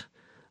part,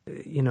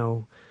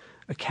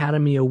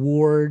 Academy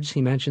Awards.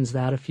 He mentions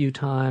that a few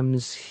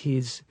times.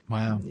 He's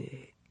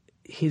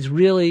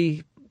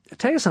really, I'll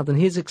tell you something,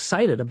 he's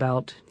excited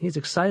about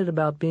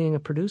being a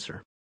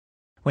producer.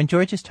 When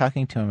George is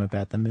talking to him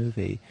about the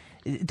movie,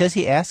 does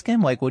he ask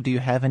him, like, well, do you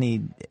have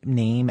any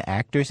name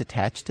actors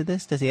attached to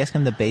this? Does he ask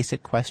him the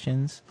basic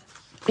questions?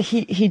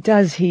 He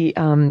does.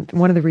 One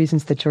of the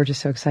reasons that George is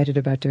so excited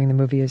about doing the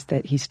movie is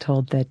that he's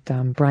told that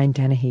Brian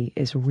Dennehy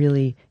is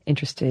really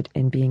interested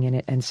in being in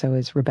it, and so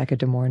is Rebecca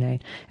De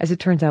Mornay. As it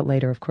turns out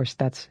later, of course,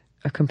 that's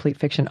a complete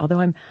fiction.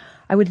 Although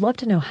I would love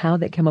to know how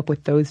they come up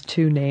with those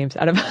two names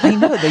out of I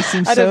know they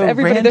seem out so of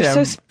everybody. random. They're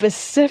so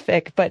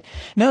specific, but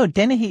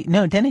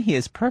Dennehy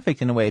is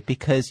perfect in a way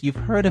because you've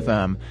heard of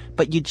him,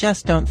 but you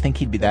just don't think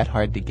he'd be that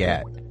hard to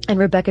get. And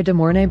Rebecca De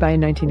Mornay by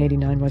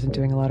 1989 wasn't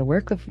doing a lot of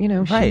work. She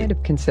Right. might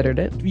have considered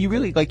it. You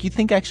really you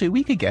think actually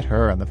we could get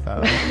her on the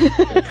phone.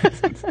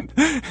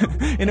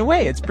 In a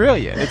way, it's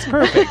brilliant. It's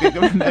perfect.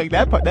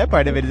 That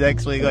part of it is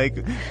actually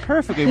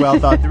perfectly well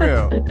thought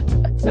through.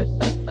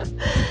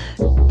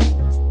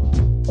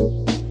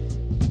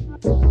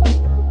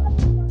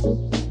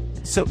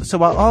 So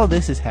while all of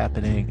this is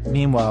happening,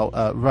 meanwhile,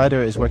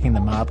 Rudder is working the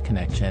mob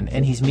connection,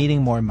 and he's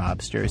meeting more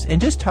mobsters.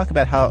 And just talk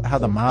about how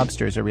the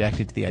mobsters are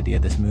reacting to the idea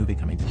of this movie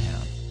coming to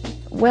town.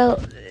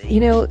 Well,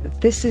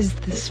 this is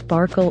the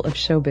sparkle of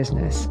show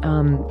business.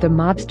 The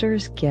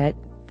mobsters get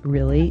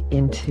really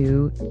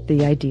into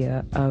the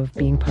idea of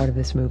being part of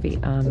this movie.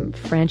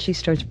 Franchi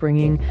starts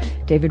bringing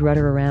David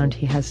Rudder around.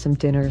 He has some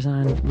dinners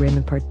on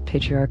Raymond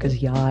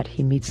Patriarca's yacht.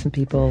 He meets some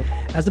people.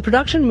 As the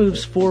production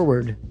moves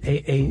forward,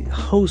 a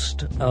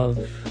host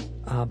of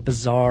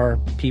bizarre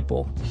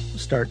people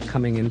start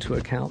coming into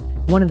account.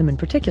 One of them in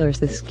particular is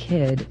this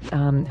kid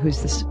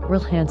who's this real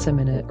handsome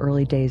in an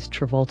early days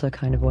Travolta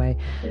kind of way,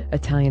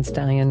 Italian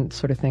stallion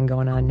sort of thing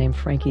going on, named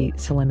Frankie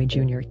Salemi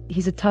Jr.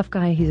 He's a tough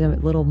guy. He's a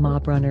little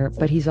mob runner,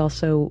 but he's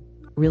also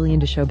really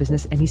into show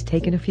business, and he's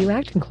taken a few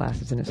acting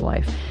classes in his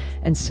life.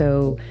 And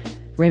so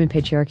Raymond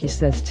Patriarca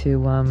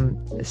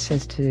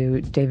says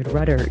to David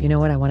Rudder, you know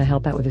what, I want to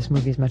help out with this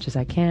movie as much as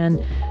I can.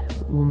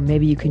 Well,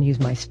 maybe you can use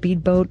my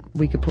speedboat.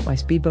 We could put my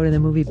speedboat in the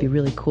movie. It'd be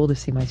really cool to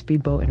see my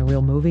speedboat in a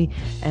real movie.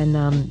 And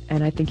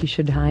I think you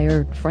should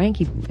hire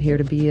Frankie here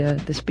to be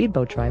the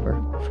speedboat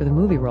driver for the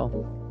movie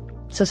role.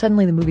 So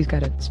suddenly the movie's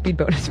got a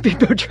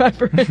speedboat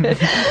driver in it.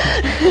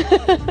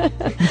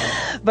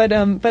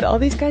 But all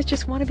these guys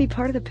just want to be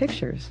part of the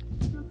pictures.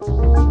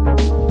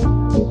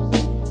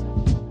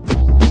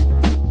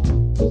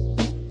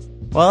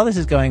 While all this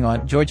is going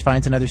on, George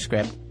finds another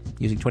script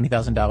using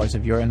 $20,000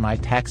 of your and my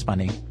tax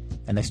money,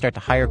 and they start to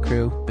hire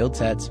crew, build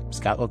sets,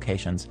 scout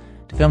locations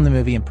to film the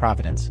movie in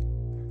Providence.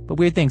 But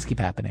weird things keep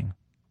happening.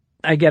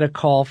 I get a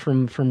call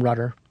from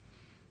Rudder.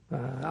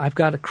 I've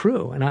got a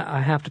crew, and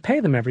I have to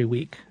pay them every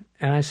week.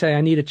 And I say,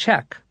 I need a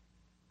check.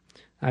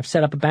 I've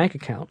set up a bank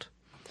account.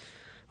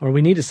 Or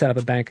we need to set up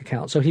a bank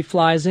account. So he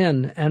flies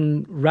in,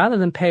 and rather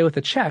than pay with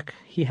a check,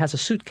 he has a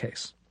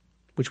suitcase,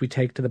 which we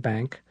take to the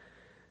bank.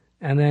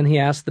 And then he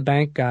asks the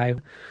bank guy,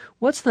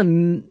 what's the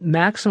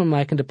maximum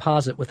I can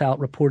deposit without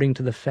reporting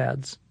to the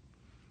feds?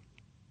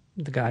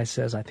 The guy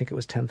says, I think it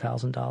was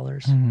 $10,000.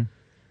 Mm-hmm.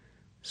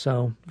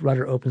 So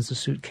Rudder opens the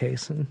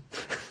suitcase, and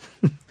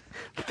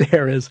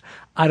there is,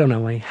 I don't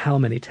know how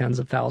many tens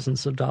of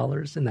thousands of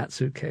dollars in that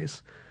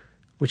suitcase,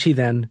 which he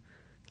then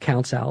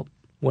counts out,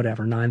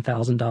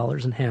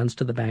 $9,000 and hands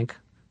to the bank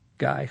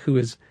guy, who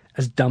is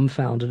as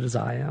dumbfounded as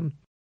I am.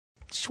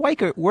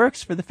 Schweikert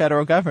works for the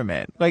federal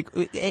government. Like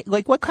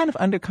what kind of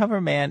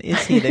undercover man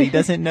is he that he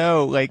doesn't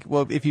know?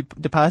 Well, if you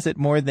deposit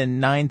more than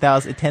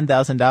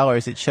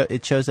 $10,000,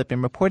 it shows up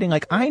in reporting.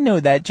 I know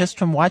that just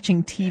from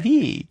watching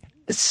TV.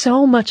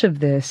 So much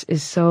of this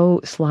is so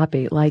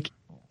sloppy.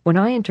 When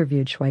I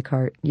interviewed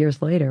Schweikart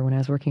years later, when I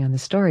was working on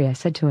this story, I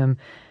said to him,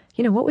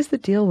 what was the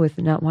deal with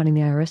not wanting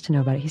the IRS to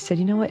know about it? He said,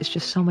 you know what? It's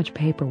just so much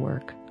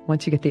paperwork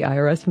once you get the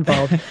IRS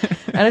involved.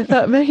 And I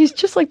thought, man, he's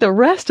just like the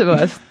rest of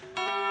us.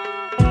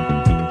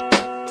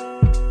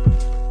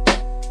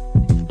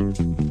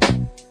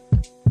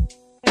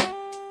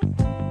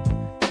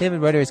 David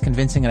Rudder is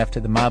convincing enough to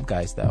the mob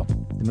guys, though.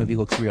 The movie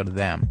looks real to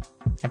them.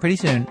 And pretty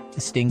soon,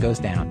 the sting goes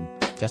down,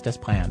 just as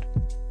planned.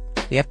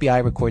 The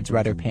FBI records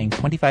Rudder paying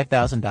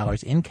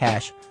 $25,000 in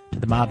cash to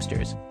the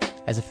mobsters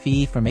as a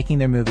fee for making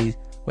their movies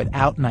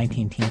without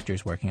 19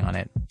 Teamsters working on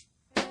it.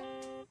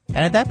 And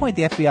at that point,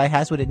 the FBI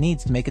has what it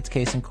needs to make its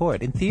case in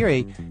court. In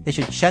theory, they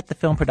should shut the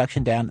film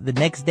production down the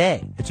next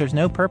day. It serves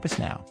no purpose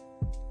now.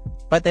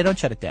 But they don't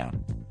shut it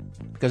down,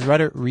 because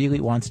Rudder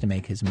really wants to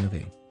make his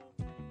movie.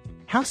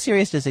 How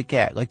serious does it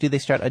get? Do they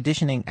start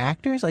auditioning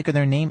actors? Are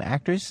there name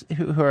actors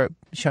who are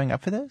showing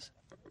up for this?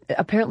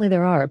 Apparently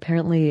there are.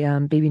 Apparently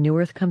Baby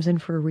Newirth comes in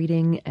for a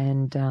reading,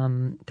 and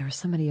there's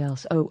somebody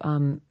else.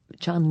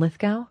 John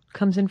Lithgow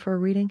comes in for a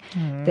reading.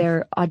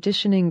 They're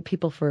auditioning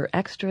people for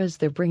extras.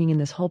 They're bringing in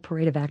this whole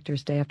parade of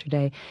actors day after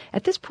day.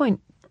 At this point,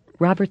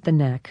 Robert the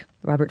Neck,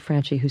 Robert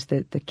Franchi, who's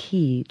the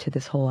key to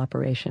this whole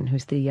operation,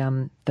 who's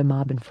the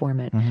mob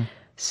informant,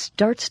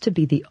 starts to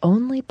be the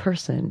only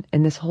person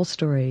in this whole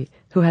story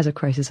who has a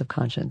crisis of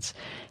conscience,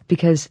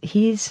 because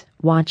he's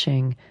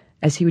watching,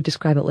 as he would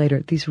describe it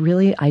later, these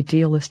really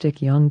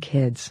idealistic young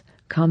kids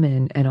come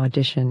in and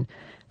audition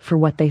for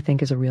what they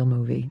think is a real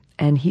movie.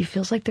 And he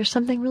feels like there's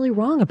something really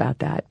wrong about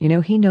that. You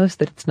know, he knows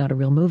that it's not a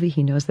real movie.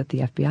 He knows that the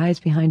FBI is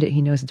behind it.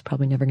 He knows it's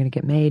probably never going to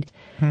get made.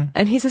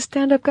 And he's a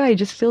stand-up guy. He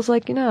just feels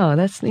like,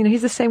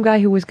 he's the same guy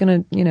who was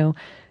going to,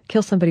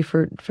 kill somebody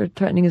for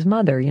threatening his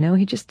mother.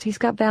 He's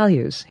got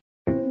values.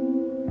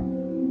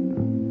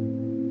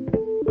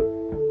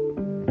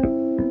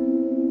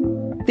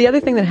 The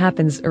other thing that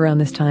happens around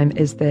this time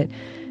is that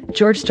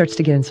George starts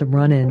to get in some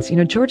run-ins.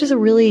 George is a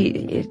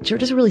really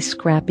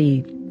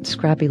scrappy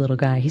little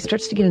guy. He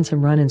starts to get in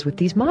some run-ins with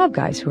these mob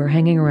guys who are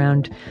hanging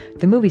around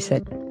the movie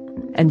set.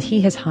 And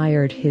he has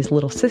hired his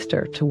little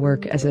sister to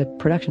work as a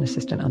production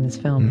assistant on this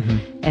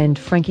film. And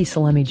Frankie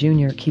Salemi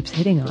Jr. keeps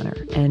hitting on her.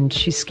 And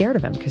she's scared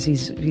of him because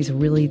he's a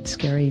really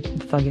scary,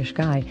 thuggish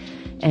guy.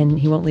 And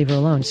he won't leave her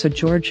alone. So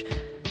George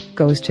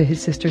goes to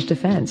his sister's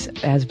defense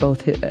as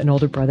both an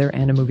older brother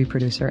and a movie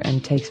producer,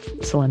 and takes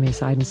Salemi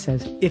aside and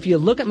says, if you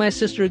look at my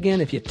sister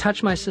again, if you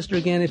touch my sister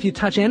again, if you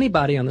touch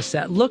anybody on the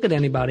set, look at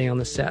anybody on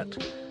the set,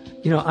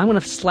 I'm going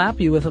to slap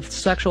you with a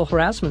sexual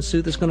harassment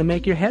suit that's going to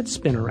make your head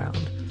spin around.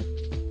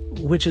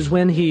 Which is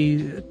when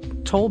he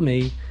told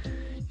me,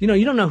 you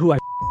don't know who I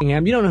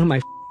am. You don't know who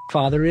my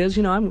father is.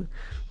 I'm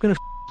going to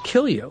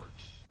kill you.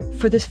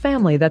 For this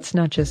family, that's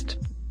not just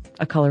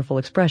a colorful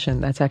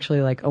expression. That's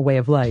actually like a way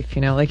of life,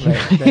 Right.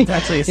 That's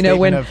actually a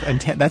statement of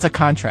intent. That's a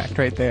contract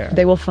right there.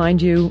 They will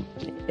find you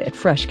at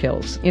fresh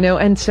kills,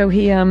 And so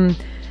he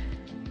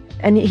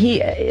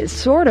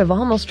sort of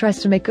almost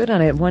tries to make good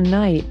on it one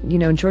night,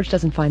 and George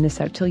doesn't find this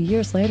out till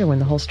years later when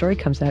the whole story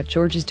comes out.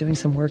 George is doing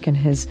some work in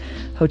his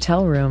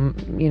hotel room,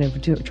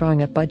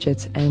 drawing up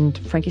budgets, and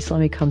Frankie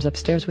Salemi comes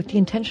upstairs with the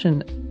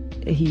intention,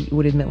 he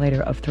would admit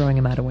later, of throwing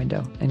him out a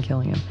window and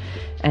killing him.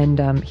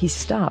 And he's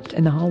stopped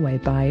in the hallway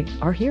by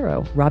our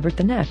hero, Robert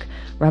the Neck.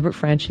 Robert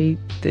Franchi,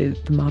 the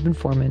mob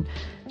informant,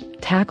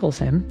 tackles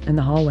him in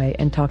the hallway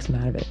and talks him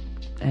out of it.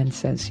 And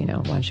says, why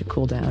don't you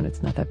cool down?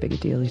 It's not that big a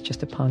deal. He's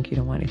just a punk. You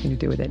don't want anything to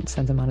do with it, and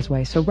sends him on his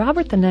way. So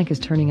Robert the Neck is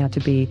turning out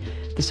to be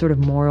the sort of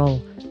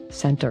moral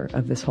center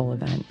of this whole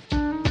event.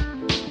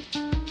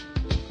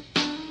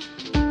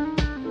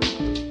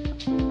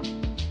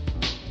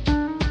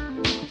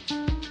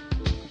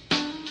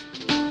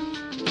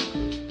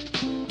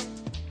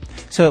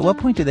 So at what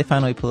point do they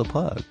finally pull the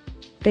plug?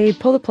 They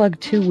pull the plug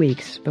 2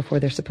 weeks before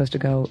they're supposed to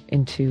go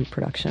into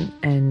production.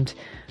 And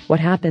what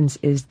happens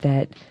is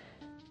that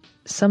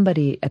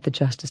somebody at the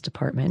Justice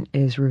Department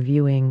is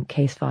reviewing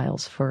case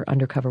files for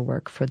undercover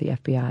work for the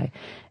FBI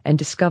and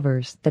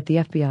discovers that the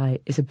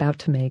FBI is about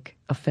to make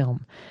a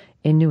film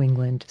in New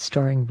England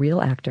starring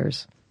real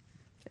actors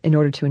in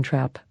order to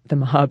entrap the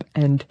mob.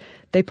 And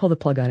they pull the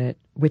plug on it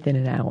within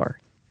an hour.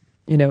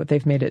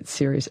 They've made a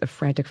series of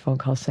frantic phone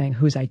calls saying,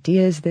 whose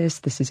idea is this?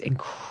 This is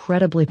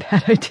incredibly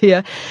bad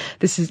idea.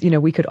 This is,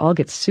 we could all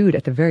get sued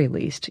at the very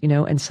least,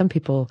 and some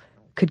people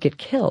could get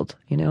killed,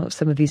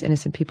 some of these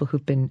innocent people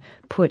who've been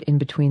put in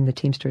between the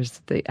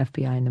Teamsters, the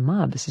FBI, and the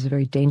mob. This is a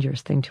very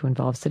dangerous thing to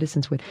involve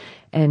citizens with.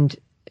 And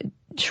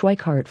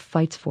Schweikart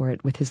fights for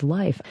it with his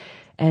life.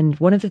 And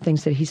one of the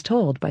things that he's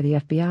told by the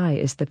FBI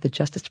is that the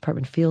Justice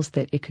Department feels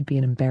that it could be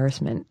an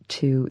embarrassment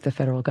to the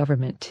federal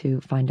government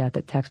to find out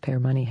that taxpayer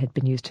money had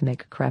been used to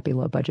make a crappy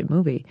low-budget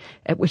movie,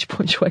 at which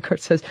point Schweikart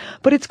says,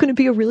 but it's going to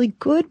be a really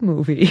good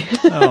movie.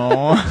 He's so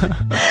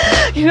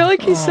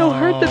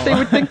hurt that they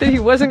would think that he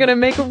wasn't going to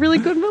make a really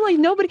good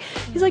movie.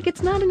 He's like,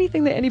 it's not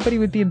anything that anybody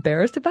would be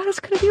embarrassed about. It's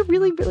going to be a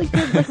really, really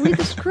good, read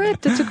the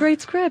script. It's a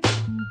great script.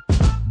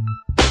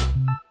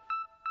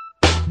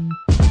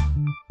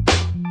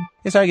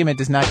 This argument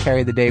does not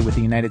carry the day with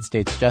the United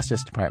States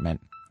Justice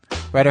Department.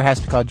 Ryder has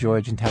to call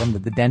George and tell him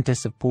that the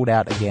dentists have pulled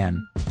out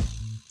again.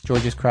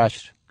 George is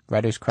crushed.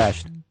 Ryder's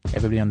crushed.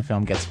 Everybody on the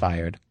film gets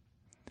fired.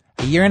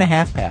 A year and a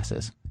half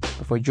passes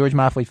before George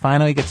Moffley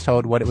finally gets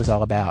told what it was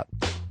all about,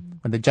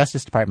 when the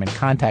Justice Department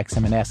contacts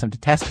him and asks him to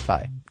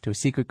testify to a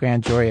secret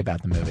grand jury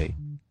about the movie.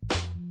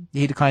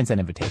 He declines that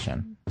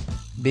invitation.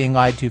 Being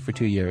lied to for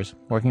 2 years,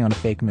 working on a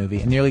fake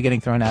movie, and nearly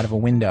getting thrown out of a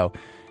window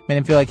made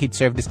him feel like he'd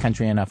served his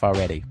country enough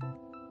already.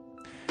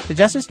 The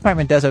Justice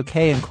Department does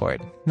okay in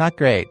court. Not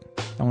great.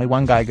 Only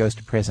one guy goes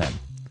to prison.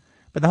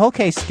 But the whole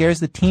case scares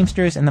the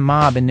Teamsters and the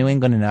mob in New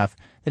England enough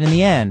that in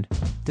the end,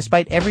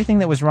 despite everything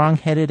that was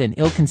wrong-headed and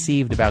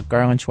ill-conceived about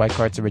Garland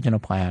Schweikart's original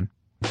plan,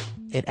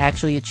 it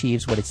actually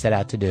achieves what it set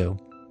out to do.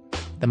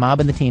 The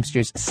mob and the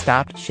Teamsters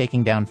stopped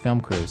shaking down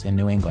film crews in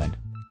New England.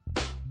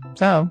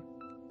 So,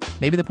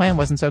 maybe the plan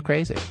wasn't so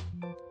crazy.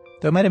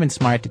 Though it might have been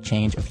smart to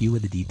change a few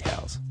of the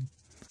details.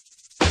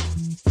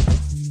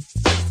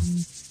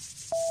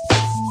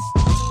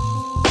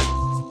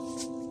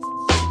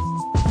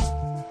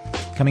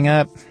 Coming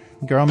up,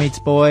 girl meets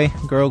boy,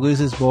 girl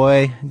loses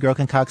boy, girl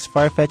concocts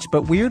far-fetched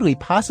but weirdly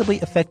possibly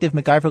effective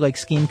MacGyver-like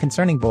scheme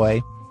concerning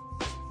boy.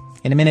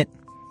 In a minute,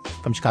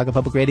 from Chicago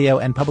Public Radio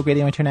and Public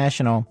Radio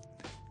International,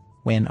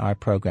 when our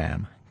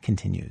program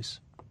continues.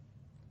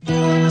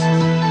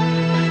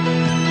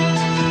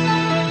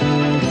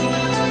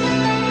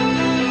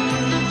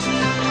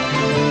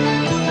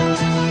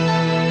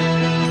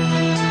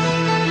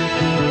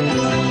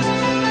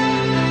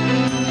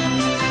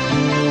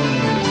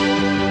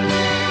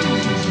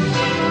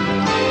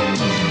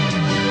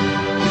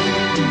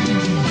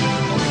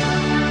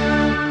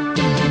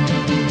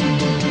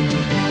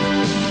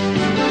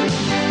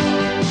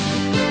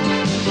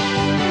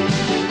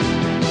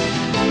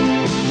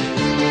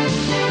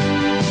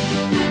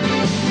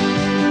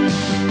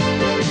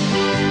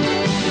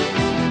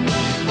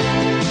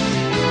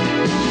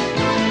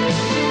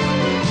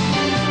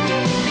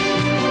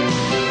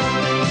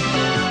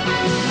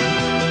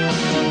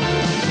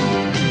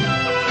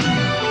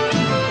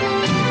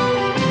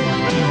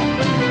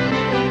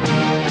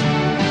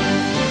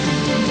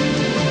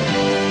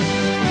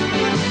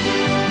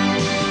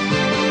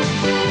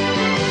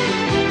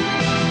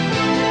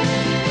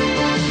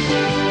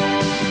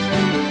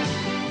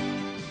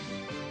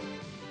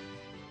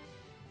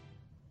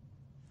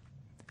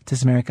 This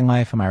is American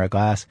Life. I'm Ira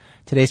Glass.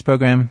 Today's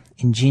program,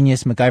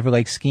 ingenious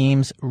MacGyver-like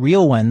schemes,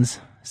 real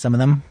ones, some of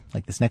them,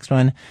 like this next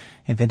one,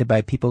 invented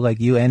by people like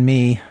you and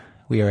me.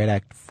 We are at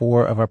Act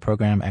 4 of our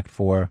program, Act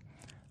 4,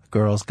 A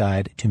Girl's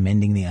Guide to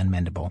Mending the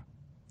Unmendable.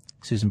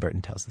 Susan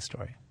Burton tells the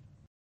story.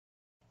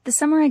 The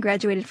summer I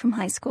graduated from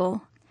high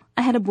school,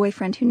 I had a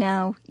boyfriend who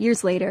now,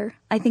 years later,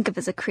 I think of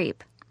as a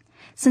creep.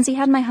 Since he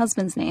had my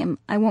husband's name,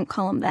 I won't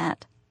call him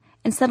that.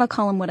 Instead, I'll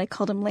call him what I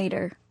called him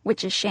later,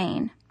 which is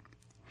Shane.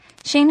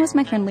 Shane was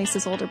my friend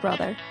Lisa's older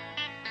brother.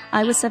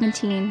 I was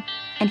 17,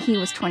 and he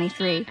was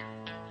 23.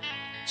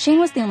 Shane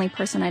was the only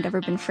person I'd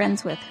ever been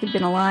friends with who'd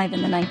been alive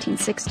in the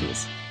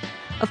 1960s.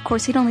 Of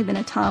course, he'd only been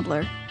a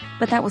toddler,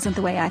 but that wasn't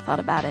the way I thought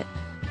about it.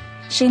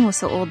 Shane was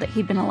so old that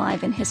he'd been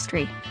alive in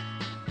history.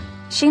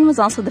 Shane was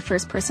also the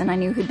first person I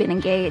knew who'd been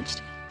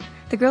engaged.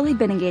 The girl he'd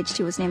been engaged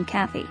to was named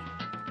Kathy.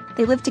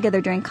 They lived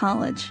together during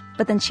college,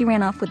 but then she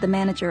ran off with the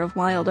manager of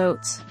Wild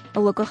Oats, a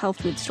local health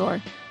food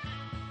store.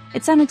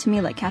 It sounded to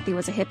me like Kathy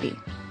was a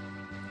hippie.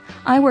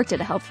 I worked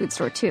at a health food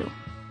store too,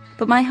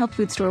 but my health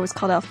food store was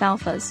called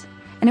Alfalfa's,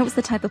 and it was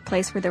the type of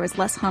place where there was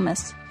less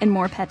hummus and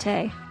more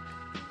pâté.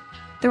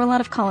 There were a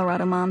lot of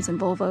Colorado moms and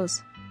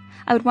Volvos.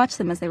 I would watch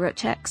them as they wrote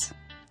checks.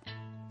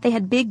 They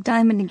had big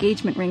diamond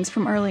engagement rings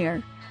from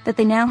earlier that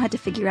they now had to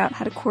figure out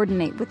how to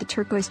coordinate with the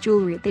turquoise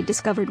jewelry they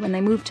discovered when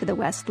they moved to the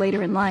West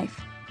later in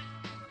life.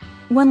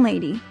 One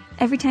lady,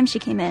 every time she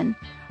came in,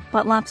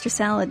 bought lobster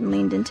salad and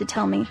leaned in to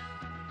tell me,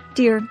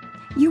 "Dear,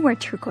 you wear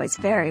turquoise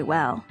very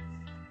well."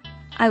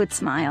 I would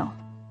smile.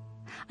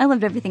 I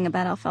loved everything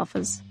about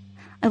Alfalfa's.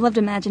 I loved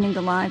imagining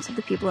the lives of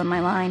the people in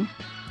my line.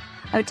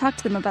 I would talk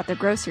to them about their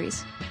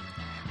groceries.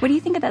 "What do you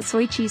think of that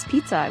soy cheese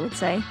pizza?" I would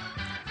say.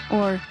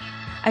 Or,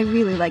 "I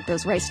really like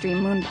those rice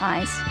stream moon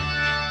pies."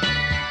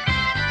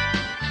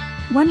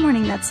 One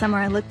morning that summer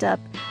I looked up,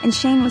 and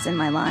Shane was in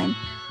my line.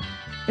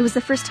 It was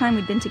the first time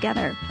we'd been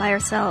together, by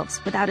ourselves,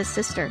 without his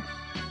sister.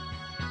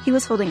 He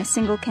was holding a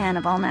single can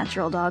of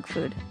all-natural dog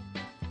food.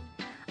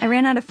 "I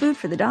ran out of food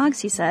for the dogs,"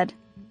 he said.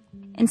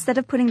 Instead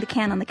of putting the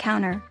can on the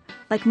counter,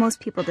 like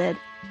most people did,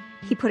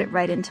 he put it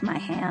right into my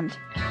hand.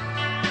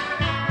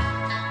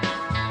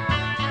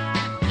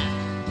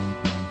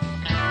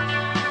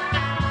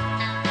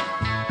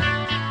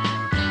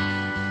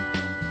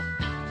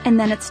 And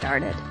then it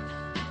started.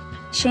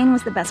 Shane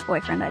was the best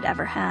boyfriend I'd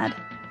ever had.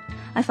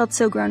 I felt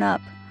so grown up,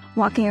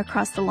 walking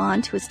across the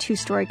lawn to his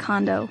 2-story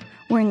condo,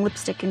 wearing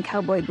lipstick and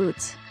cowboy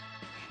boots.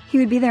 He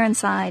would be there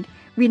inside,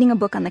 reading a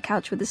book on the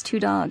couch with his 2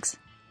 dogs.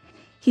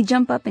 He'd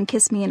jump up and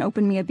kiss me and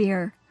open me a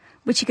beer,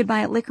 which he could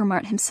buy at Liquor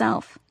Mart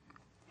himself.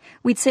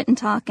 We'd sit and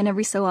talk, and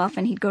every so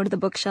often he'd go to the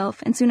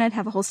bookshelf, and soon I'd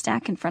have a whole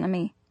stack in front of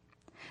me.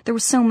 There were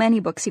so many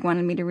books he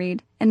wanted me to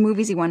read, and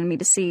movies he wanted me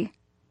to see.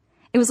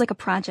 It was like a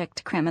project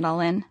to cram it all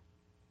in.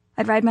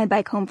 I'd ride my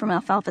bike home from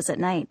Alfalfa's at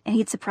night, and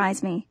he'd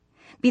surprise me,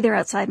 be there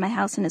outside my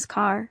house in his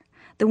car,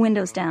 the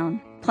windows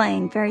down,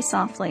 playing, very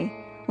softly,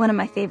 one of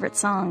my favorite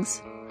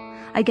songs.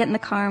 I'd get in the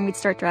car and we'd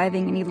start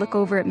driving, and he'd look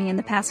over at me in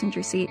the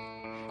passenger seat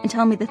and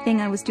tell me the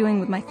thing I was doing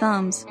with my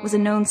thumbs was a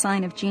known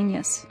sign of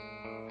genius.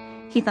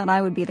 He thought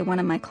I would be the one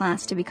in my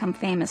class to become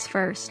famous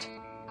first.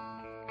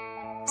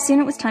 Soon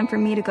it was time for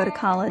me to go to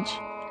college,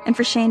 and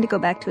for Shane to go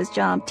back to his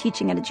job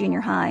teaching at a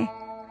junior high.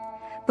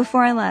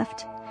 Before I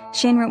left,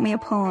 Shane wrote me a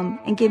poem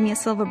and gave me a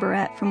silver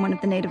barrette from one of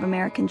the Native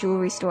American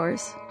jewelry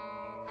stores.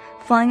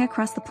 Flying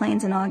across the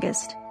plains in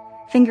August,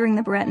 fingering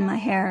the barrette in my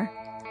hair,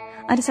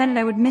 I decided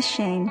I would miss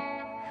Shane,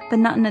 but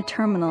not in a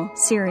terminal,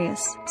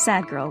 serious,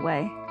 sad girl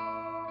way.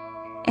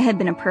 It had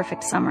been a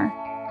perfect summer.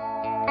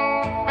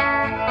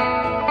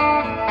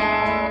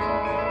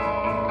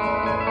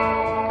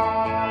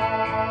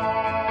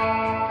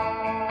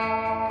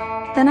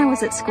 Then I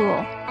was at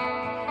school.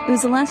 It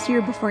was the last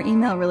year before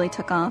email really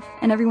took off,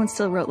 and everyone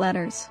still wrote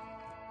letters.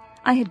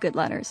 I had good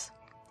letters.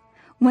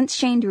 Once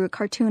Shane drew a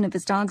cartoon of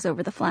his dogs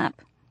over the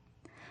flap.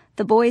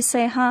 "The boys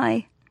say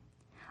hi."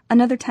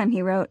 Another time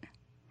he wrote,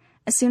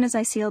 "As soon as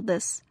I sealed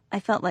this,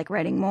 I felt like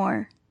writing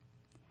more."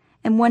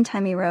 And one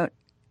time he wrote,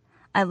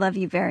 "I love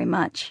you very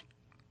much."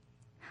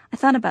 I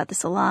thought about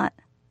this a lot.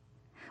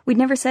 We'd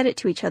never said it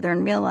to each other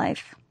in real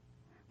life.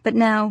 But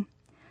now,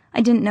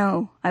 I didn't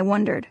know, I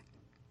wondered.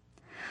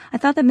 I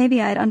thought that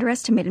maybe I had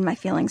underestimated my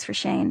feelings for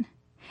Shane.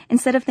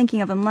 Instead of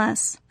thinking of him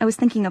less, I was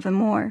thinking of him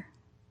more.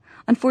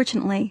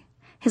 Unfortunately,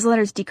 his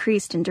letters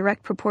decreased in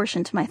direct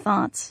proportion to my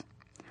thoughts.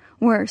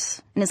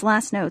 Worse, in his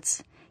last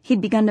notes,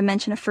 he'd begun to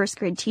mention a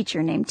first-grade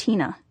teacher named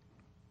Tina.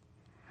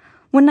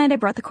 One night I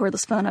brought the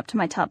cordless phone up to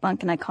my top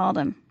bunk and I called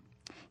him.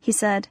 He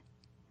said,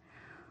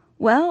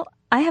 "Well,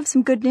 I have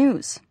some good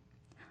news.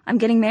 I'm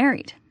getting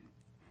married.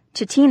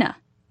 To Tina,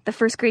 the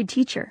first-grade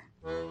teacher."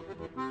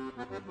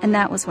 And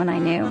that was when I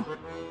knew.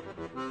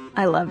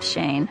 I loved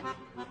Shane.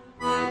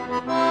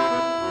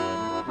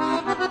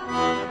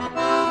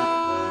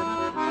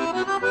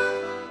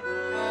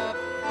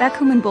 Back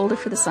home in Boulder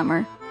for the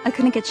summer, I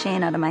couldn't get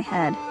Shane out of my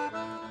head.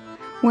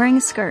 Wearing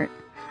a skirt,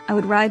 I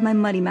would ride my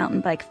muddy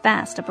mountain bike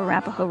fast up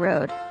Arapahoe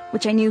Road,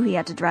 which I knew he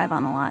had to drive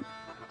on a lot,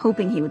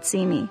 hoping he would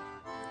see me.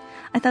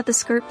 I thought the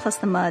skirt plus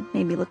the mud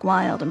made me look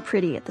wild and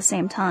pretty at the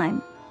same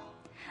time.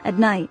 At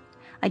night,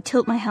 I'd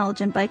tilt my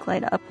halogen bike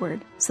light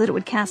upward so that it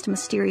would cast a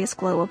mysterious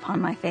glow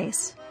upon my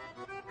face.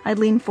 I'd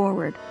lean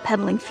forward,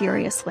 pedaling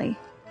furiously.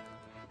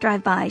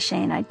 "Drive by,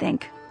 Shane," I'd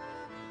think.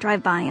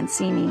 "Drive by and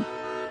see me."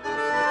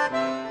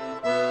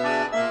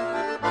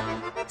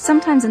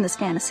 Sometimes in this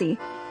fantasy,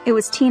 it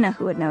was Tina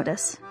who would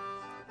notice.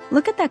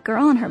 "Look at that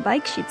girl on her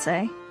bike," she'd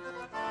say.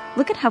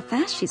 "Look at how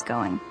fast she's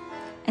going.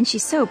 And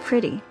she's so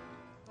pretty."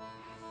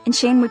 And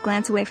Shane would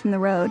glance away from the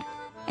road,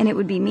 and it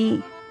would be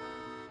me.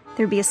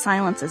 There'd be a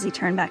silence as he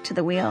turned back to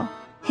the wheel,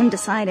 him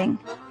deciding.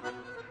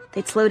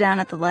 They'd slow down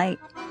at the light.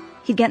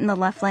 He'd get in the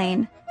left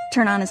lane,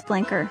 turn on his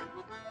blinker.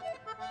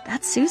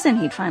 "That's Susan,"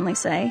 he'd finally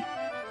say.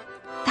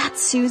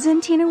 "That's Susan,"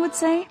 Tina would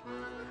say,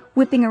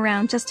 whipping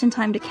around just in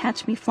time to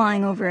catch me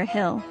flying over a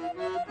hill,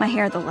 my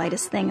hair the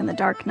lightest thing in the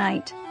dark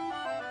night.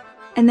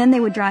 And then they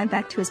would drive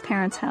back to his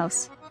parents'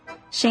 house,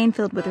 Shane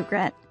filled with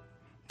regret,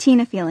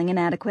 Tina feeling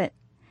inadequate,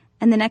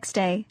 and the next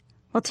day,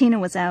 while Tina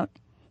was out,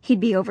 he'd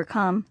be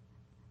overcome.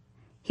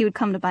 He would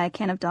come to buy a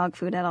can of dog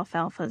food at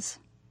Alfalfa's.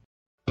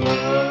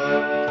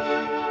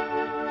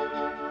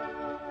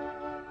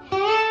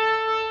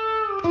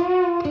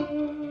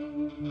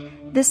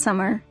 This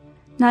summer,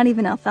 not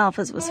even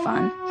Alfalfa's was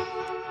fun.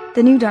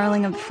 The new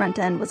darling of the front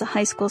end was a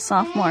high school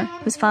sophomore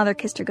whose father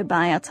kissed her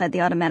goodbye outside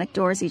the automatic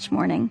doors each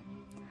morning.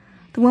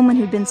 The woman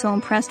who'd been so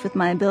impressed with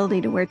my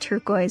ability to wear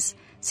turquoise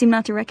seemed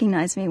not to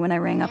recognize me when I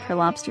rang up her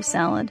lobster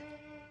salad.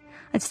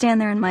 I'd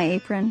stand there in my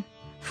apron,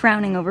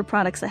 frowning over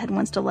products that had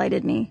once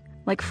delighted me,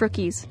 like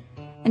Frookies,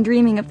 and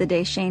dreaming of the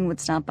day Shane would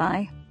stop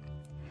by.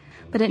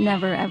 But it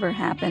never, ever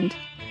happened.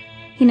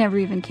 He never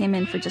even came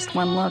in for just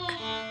one look.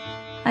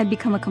 I'd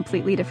become a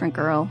completely different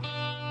girl.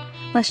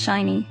 Less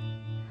shiny,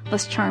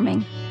 less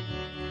charming,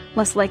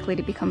 less likely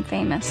to become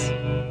famous.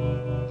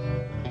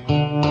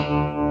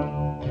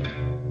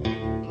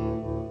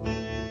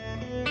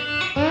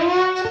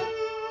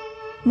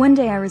 One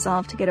day I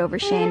resolved to get over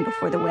Shane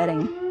before the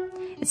wedding.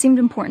 It seemed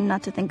important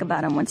not to think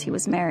about him once he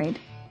was married.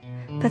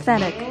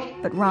 Pathetic,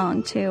 but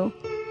wrong, too,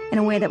 in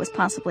a way that was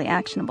possibly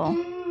actionable.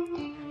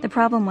 The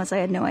problem was I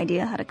had no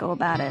idea how to go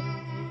about it.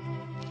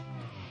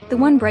 The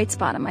one bright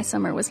spot in my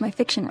summer was my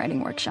fiction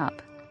writing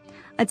workshop.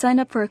 I'd signed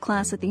up for a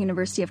class at the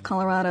University of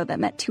Colorado that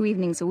met 2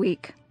 evenings a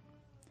week.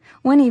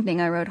 One evening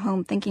I wrote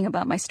home thinking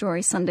about my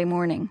story Sunday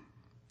Morning.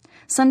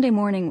 Sunday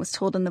Morning was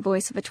told in the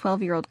voice of a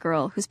 12-year-old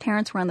girl whose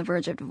parents were on the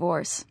verge of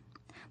divorce.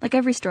 Like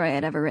every story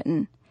I'd ever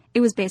written,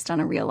 it was based on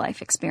a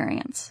real-life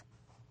experience.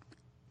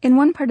 In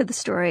one part of the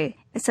story,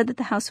 I said that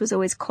the house was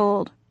always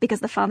cold because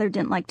the father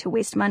didn't like to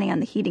waste money on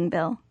the heating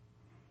bill.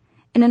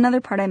 In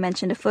another part, I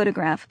mentioned a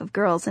photograph of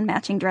girls in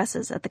matching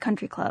dresses at the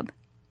country club.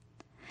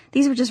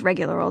 These were just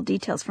regular old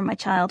details from my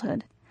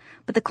childhood,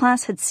 but the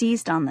class had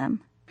seized on them.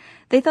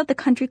 They thought the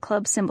country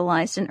club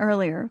symbolized an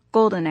earlier,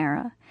 golden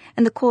era,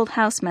 and the cold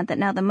house meant that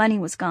now the money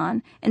was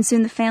gone, and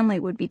soon the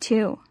family would be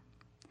too.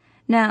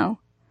 Now,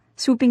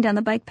 swooping down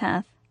the bike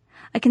path,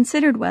 I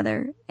considered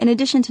whether, in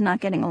addition to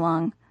not getting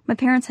along, my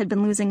parents had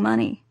been losing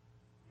money.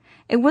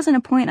 It wasn't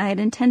a point I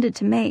had intended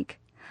to make,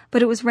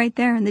 but it was right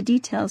there in the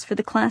details for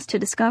the class to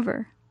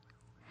discover.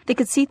 They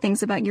could see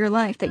things about your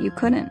life that you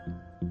couldn't.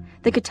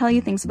 They could tell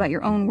you things about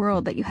your own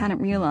world that you hadn't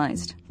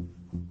realized.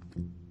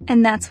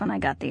 And that's when I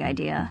got the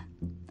idea.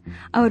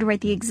 I would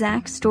write the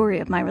exact story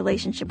of my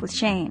relationship with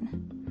Shane.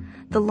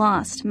 The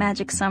lost,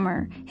 magic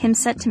summer, him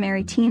set to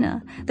marry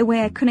Tina, the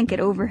way I couldn't get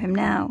over him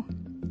now.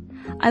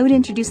 I would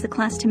introduce the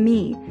class to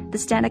me, the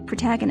static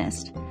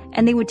protagonist,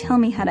 and they would tell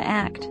me how to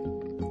act.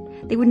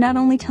 They would not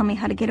only tell me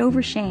how to get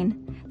over Shane,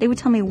 they would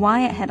tell me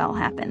why it had all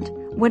happened,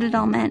 what it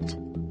all meant.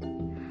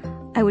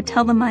 I would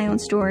tell them my own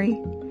story,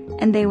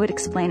 and they would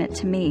explain it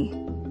to me.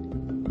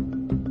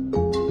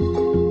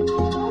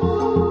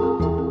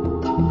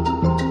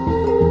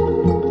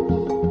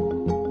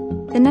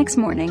 The next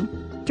morning,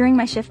 during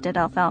my shift at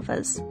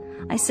Alfalfa's,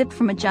 I sipped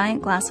from a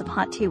giant glass of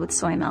hot tea with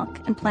soy milk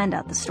and planned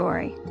out the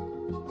story.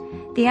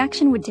 The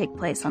action would take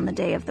place on the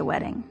day of the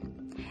wedding.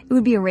 It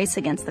would be a race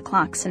against the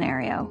clock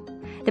scenario.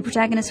 The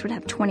protagonist would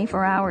have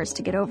 24 hours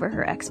to get over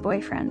her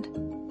ex-boyfriend.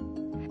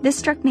 This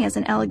struck me as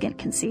an elegant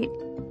conceit,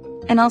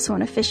 and also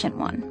an efficient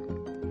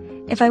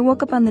one. If I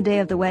woke up on the day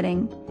of the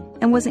wedding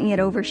and wasn't yet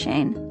over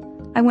Shane,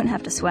 I wouldn't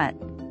have to sweat.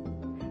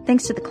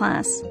 Thanks to the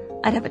class,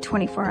 I'd have a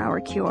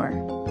 24-hour cure.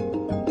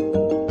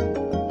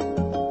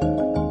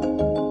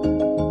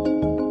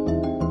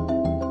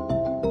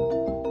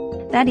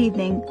 That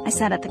evening, I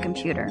sat at the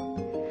computer.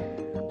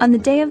 On the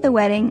day of the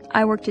wedding,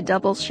 I worked a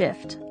double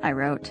shift, I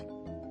wrote.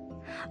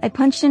 I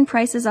punched in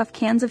prices off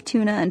cans of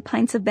tuna and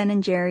pints of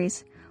Ben &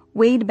 Jerry's,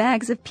 weighed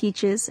bags of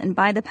peaches and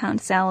by-the-pound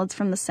salads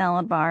from the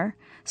salad bar,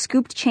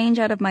 scooped change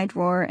out of my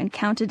drawer and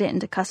counted it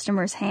into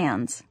customers'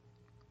 hands.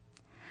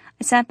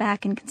 I sat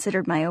back and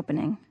considered my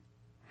opening.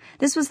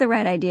 This was the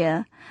right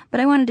idea, but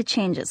I wanted to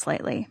change it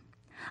slightly.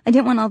 I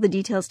didn't want all the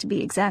details to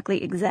be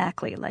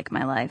exactly like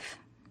my life.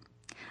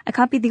 I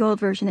copied the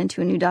old version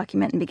into a new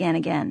document and began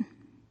again.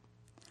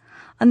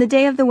 On the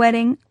day of the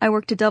wedding, I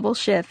worked a double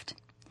shift.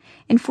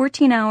 In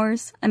 14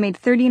 hours, I made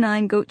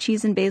 39 goat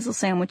cheese and basil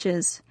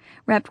sandwiches,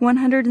 wrapped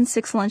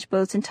 106 lunch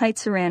boats in tight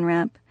saran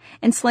wrap,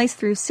 and sliced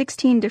through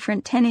 16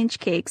 different 10-inch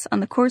cakes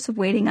on the course of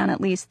waiting on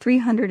at least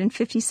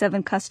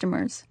 357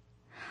 customers.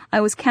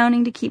 I was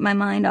counting to keep my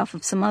mind off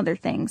of some other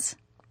things.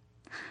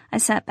 I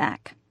sat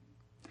back.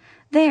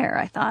 There,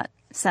 I thought,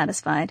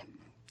 satisfied.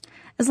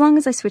 As long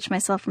as I switch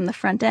myself from the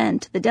front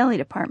end to the deli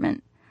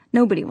department,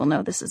 nobody will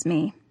know this is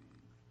me.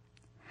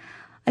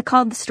 I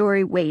called the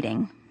story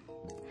Waiting.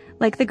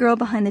 Like the girl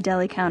behind the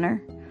deli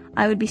counter,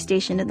 I would be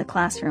stationed in the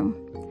classroom,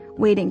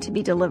 waiting to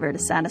be delivered a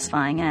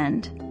satisfying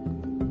end.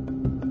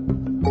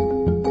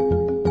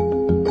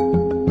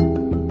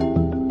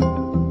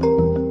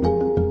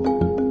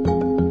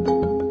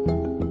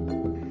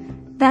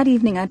 That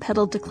evening I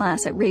pedaled to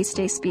class at race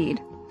day speed,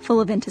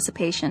 full of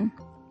anticipation.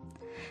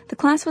 The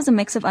class was a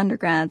mix of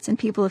undergrads and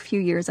people a few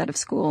years out of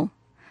school,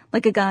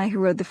 like a guy who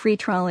rode the free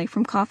trolley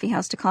from coffee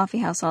house to coffee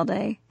house all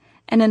day,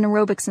 and an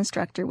aerobics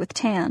instructor with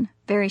tan,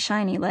 very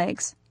shiny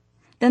legs.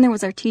 Then there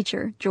was our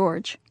teacher,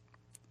 George.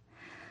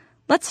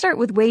 "Let's start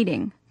with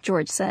waiting,"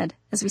 George said,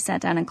 as we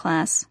sat down in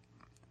class.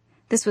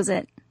 This was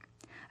it.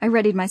 I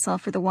readied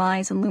myself for the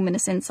wise and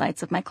luminous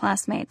insights of my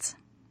classmates.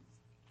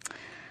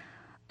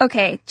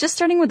 "Okay, just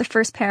starting with the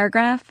first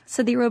paragraph,"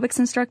 said the aerobics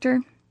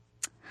instructor.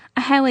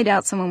 "I highly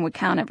doubt someone would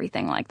count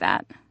everything like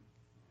that."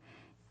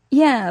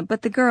 "Yeah,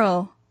 but the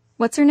girl,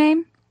 what's her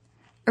name?"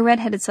 A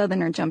red-headed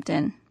southerner jumped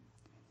in.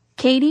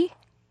 "Katie?"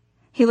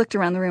 He looked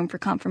around the room for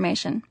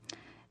confirmation.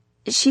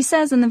 "She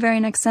says in the very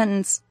next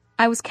sentence,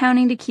 I was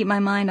counting to keep my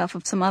mind off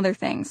of some other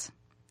things.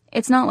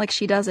 It's not like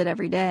she does it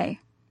every day."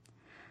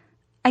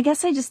 "I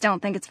guess I just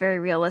don't think it's very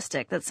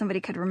realistic that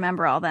somebody could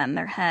remember all that in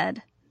their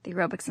head," the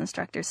aerobics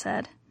instructor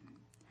said.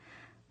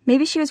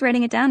 "Maybe she was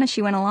writing it down as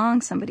she went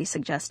along," somebody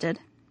suggested.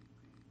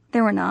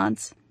 There were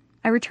nods.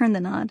 I returned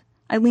the nod.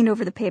 I leaned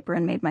over the paper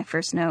and made my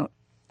first note.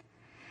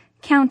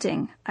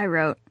 "Counting," I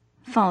wrote,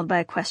 followed by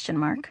a question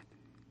mark.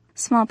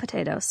 Small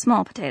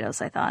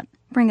potatoes, I thought.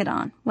 Bring it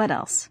on. What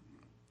else?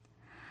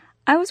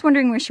 "I was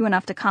wondering where she went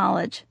off to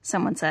college,"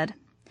 someone said.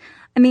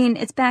 "I mean,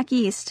 it's back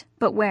east,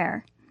 but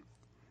where?"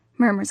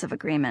 Murmurs of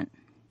agreement.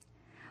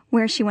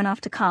 "Where she went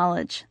off to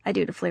college," I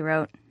dutifully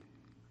wrote.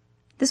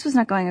 This was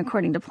not going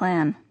according to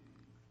plan.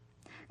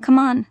 "Come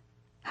on.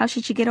 How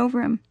should she get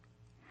over him?"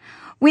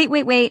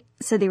 Wait,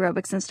 said the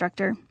aerobics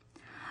instructor.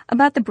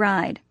 "About the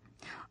bride.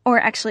 Or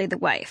actually the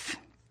wife.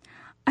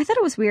 I thought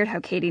it was weird how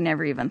Katie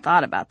never even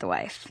thought about the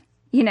wife.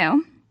 You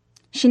know,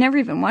 she never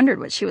even wondered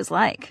what she was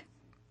like."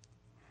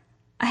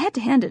 I had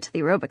to hand it to the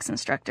aerobics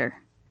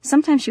instructor.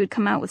 Sometimes she would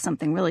come out with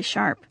something really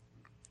sharp.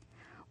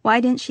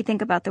 "Why didn't she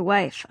think about the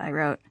wife?" I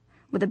wrote,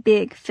 with a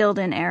big,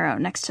 filled-in arrow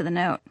next to the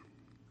note.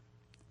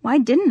 Why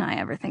didn't I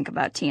ever think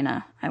about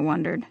Tina? I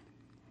wondered.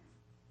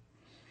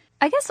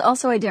 "I guess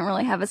also I didn't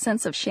really have a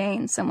sense of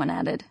Shane," someone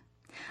added.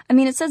 "I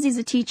mean, it says he's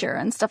a teacher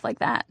and stuff like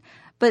that,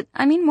 but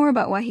I mean more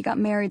about why he got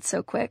married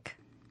so quick."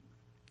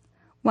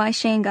 Why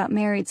Shane got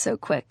married so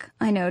quick,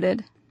 I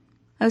noted.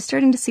 I was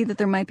starting to see that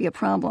there might be a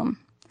problem.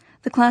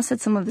 The class had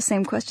some of the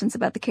same questions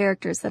about the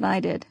characters that I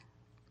did.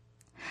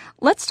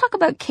 "Let's talk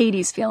about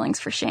Katie's feelings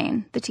for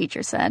Shane," the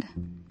teacher said.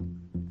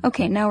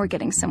 Okay, now we're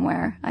getting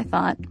somewhere, I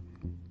thought.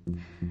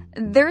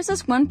 "There's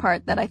this one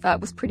part that I thought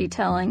was pretty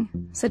telling,"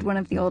 said one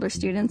of the older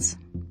students,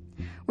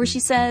 "where she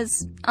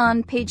says,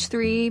 on page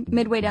 3,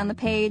 midway down the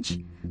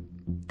page,"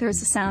 there was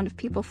the sound of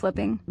people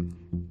flipping,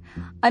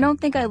 "I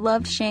don't think I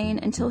loved Shane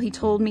until he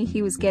told me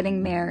he was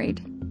getting married."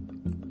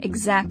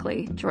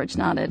 "Exactly," George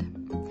nodded.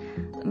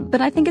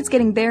 "But I think it's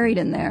getting buried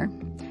in there.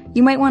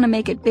 You might want to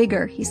make it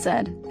bigger," he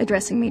said,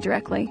 addressing me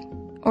directly.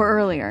 "Or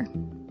earlier."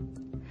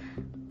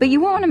 "But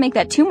you won't want to make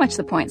that too much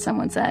the point,"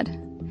 someone said.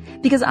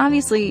 "Because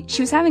obviously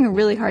she was having a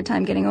really hard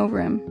time getting over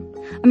him.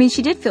 I mean,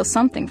 she did feel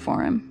something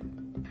for him."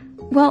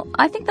 "Well,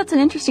 I think that's an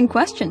interesting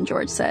question,"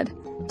 George said,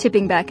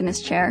 tipping back in his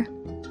chair.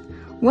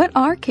 What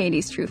are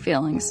Katie's true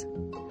feelings?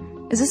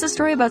 Is this a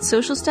story about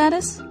social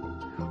status?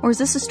 Or is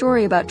this a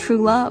story about true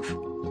love?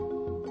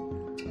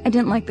 I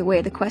didn't like the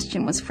way the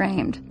question was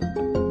framed.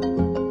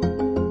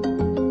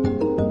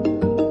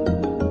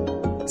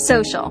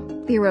 Social,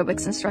 the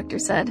aerobics instructor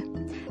said.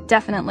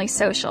 Definitely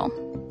social.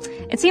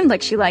 It seemed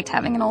like she liked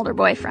having an older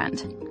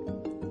boyfriend.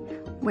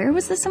 Where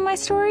was this in my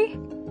story?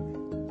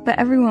 But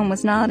everyone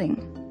was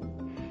nodding.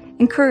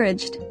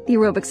 Encouraged, the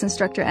aerobics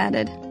instructor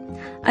added,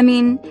 I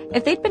mean,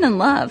 if they'd been in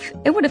love,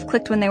 it would have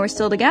clicked when they were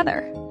still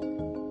together.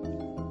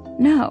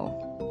 No.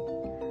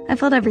 I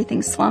felt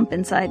everything slump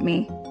inside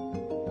me.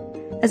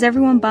 As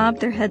everyone bobbed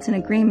their heads in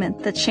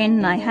agreement that Shane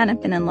and I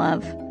hadn't been in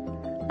love,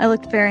 I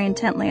looked very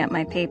intently at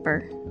my paper.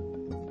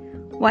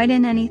 Why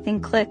didn't anything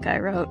click, I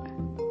wrote.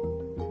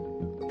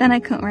 Then I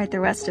couldn't write the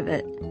rest of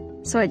it,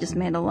 so I just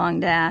made a long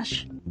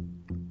dash.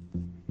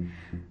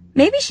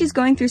 Maybe she's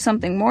going through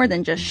something more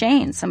than just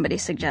Shane, somebody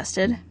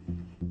suggested.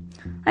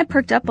 I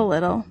perked up a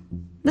little.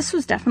 This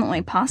was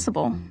definitely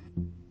possible.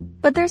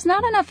 But there's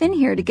not enough in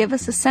here to give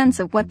us a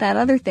sense of what that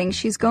other thing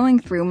she's going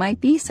through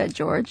might be, said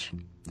George.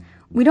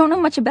 We don't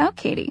know much about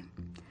Katie.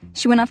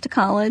 She went off to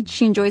college,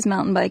 she enjoys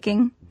mountain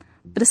biking.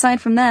 But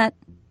aside from that,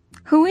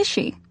 who is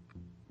she?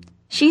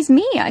 She's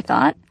me, I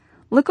thought.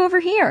 Look over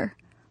here.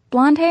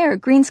 Blonde hair,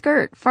 green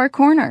skirt, far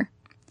corner.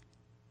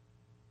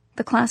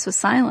 The class was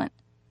silent.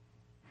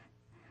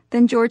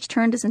 Then George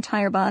turned his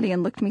entire body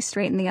and looked me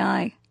straight in the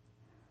eye.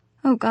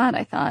 Oh God,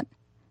 I thought.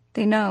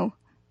 They know.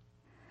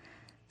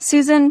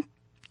 Susan,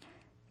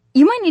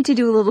 you might need to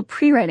do a little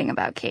pre-writing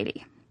about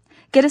Katie.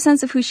 Get a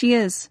sense of who she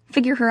is.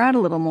 Figure her out a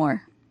little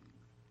more.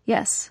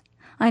 Yes,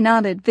 I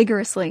nodded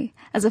vigorously,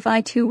 as if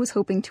I too was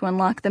hoping to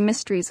unlock the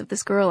mysteries of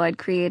this girl I'd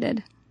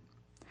created.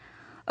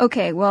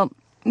 Okay, well,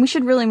 we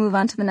should really move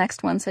on to the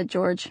next one, said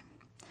George.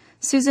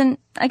 Susan,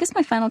 I guess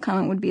my final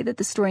comment would be that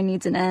the story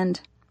needs an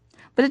end.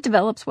 But it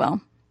develops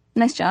well.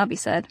 Nice job, he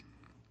said.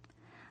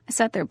 I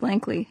sat there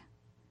blankly.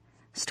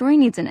 Story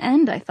needs an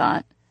end, I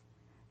thought.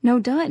 No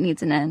duh, it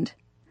needs an end.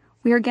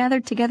 We are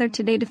gathered together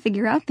today to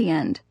figure out the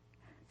end.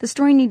 The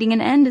story needing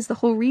an end is the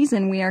whole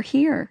reason we are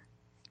here.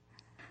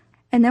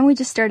 And then we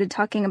just started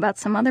talking about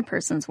some other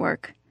person's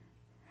work.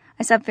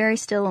 I sat very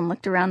still and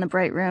looked around the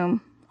bright room,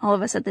 all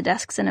of us at the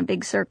desks in a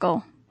big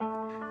circle.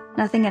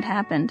 Nothing had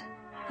happened.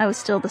 I was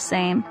still the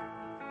same.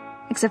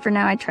 Except for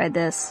now I tried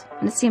this,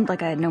 and it seemed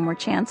like I had no more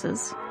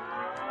chances.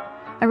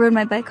 I rode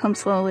my bike home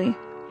slowly.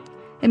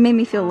 It made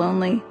me feel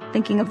lonely,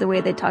 thinking of the way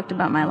they talked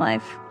about my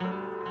life.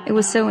 It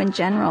was so in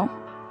general.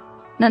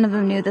 None of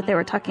them knew that they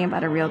were talking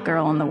about a real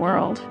girl in the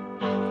world.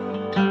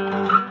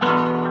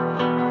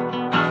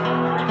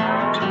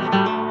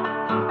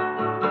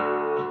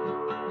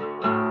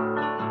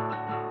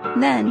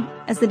 Then,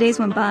 as the days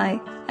went by,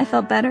 I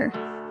felt better.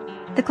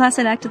 The class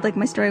had acted like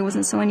my story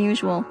wasn't so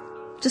unusual,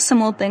 just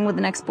some old thing with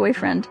an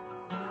ex-boyfriend.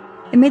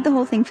 It made the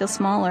whole thing feel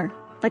smaller,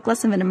 like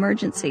less of an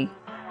emergency.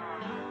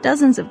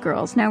 Dozens of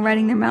girls now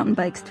riding their mountain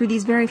bikes through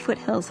these very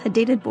foothills had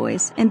dated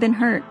boys and been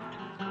hurt.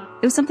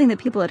 It was something that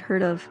people had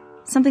heard of,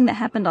 something that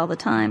happened all the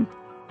time.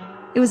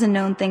 It was a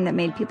known thing that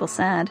made people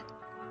sad.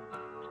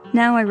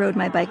 Now I rode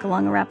my bike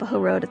along Arapahoe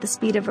Road at the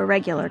speed of a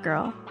regular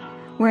girl,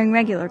 wearing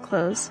regular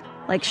clothes,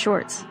 like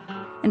shorts,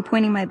 and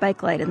pointing my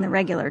bike light in the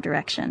regular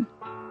direction,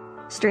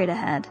 straight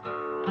ahead.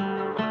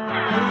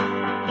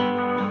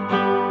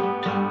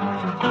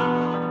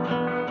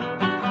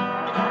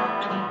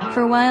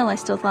 For a while I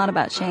still thought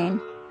about Shane,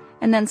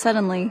 and then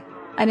suddenly,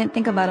 I didn't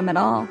think about him at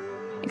all,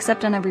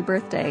 except on every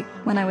birthday,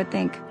 when I would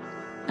think,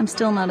 I'm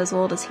still not as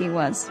old as he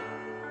was.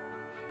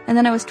 And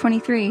then I was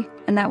 23,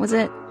 and that was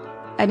it.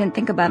 I didn't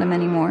think about him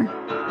anymore.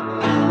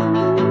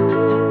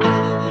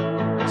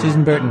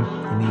 Susan Burton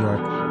in New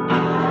York.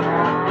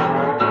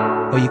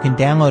 Or you can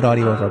download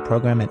audio of our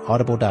program at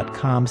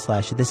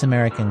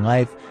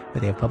audible.com/thisamericanlife,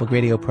 where they have public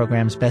radio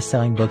programs,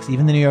 best-selling books,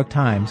 even the New York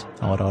Times,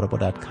 all at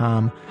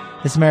audible.com.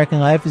 This American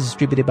Life is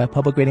distributed by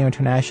Public Radio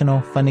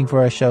International. Funding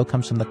for our show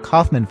comes from the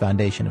Kauffman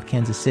Foundation of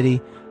Kansas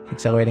City,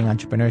 accelerating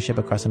entrepreneurship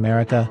across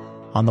America.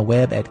 On the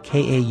web at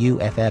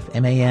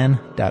kauffman.org.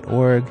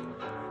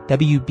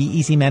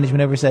 WBEZ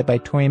management oversight by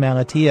Tori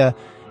Malatia.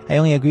 I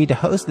only agreed to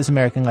host This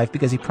American Life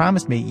because he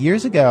promised me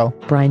years ago.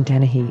 Brian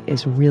Dennehy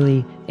is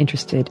really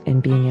interested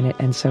in being in it,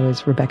 and so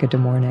is Rebecca De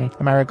Mornay.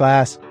 I'm Ira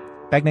Glass.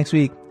 Back next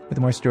week with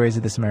more stories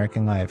of This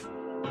American Life.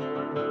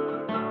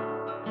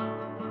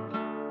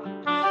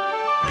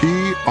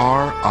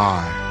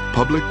 PRI,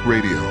 Public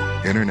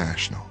Radio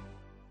International.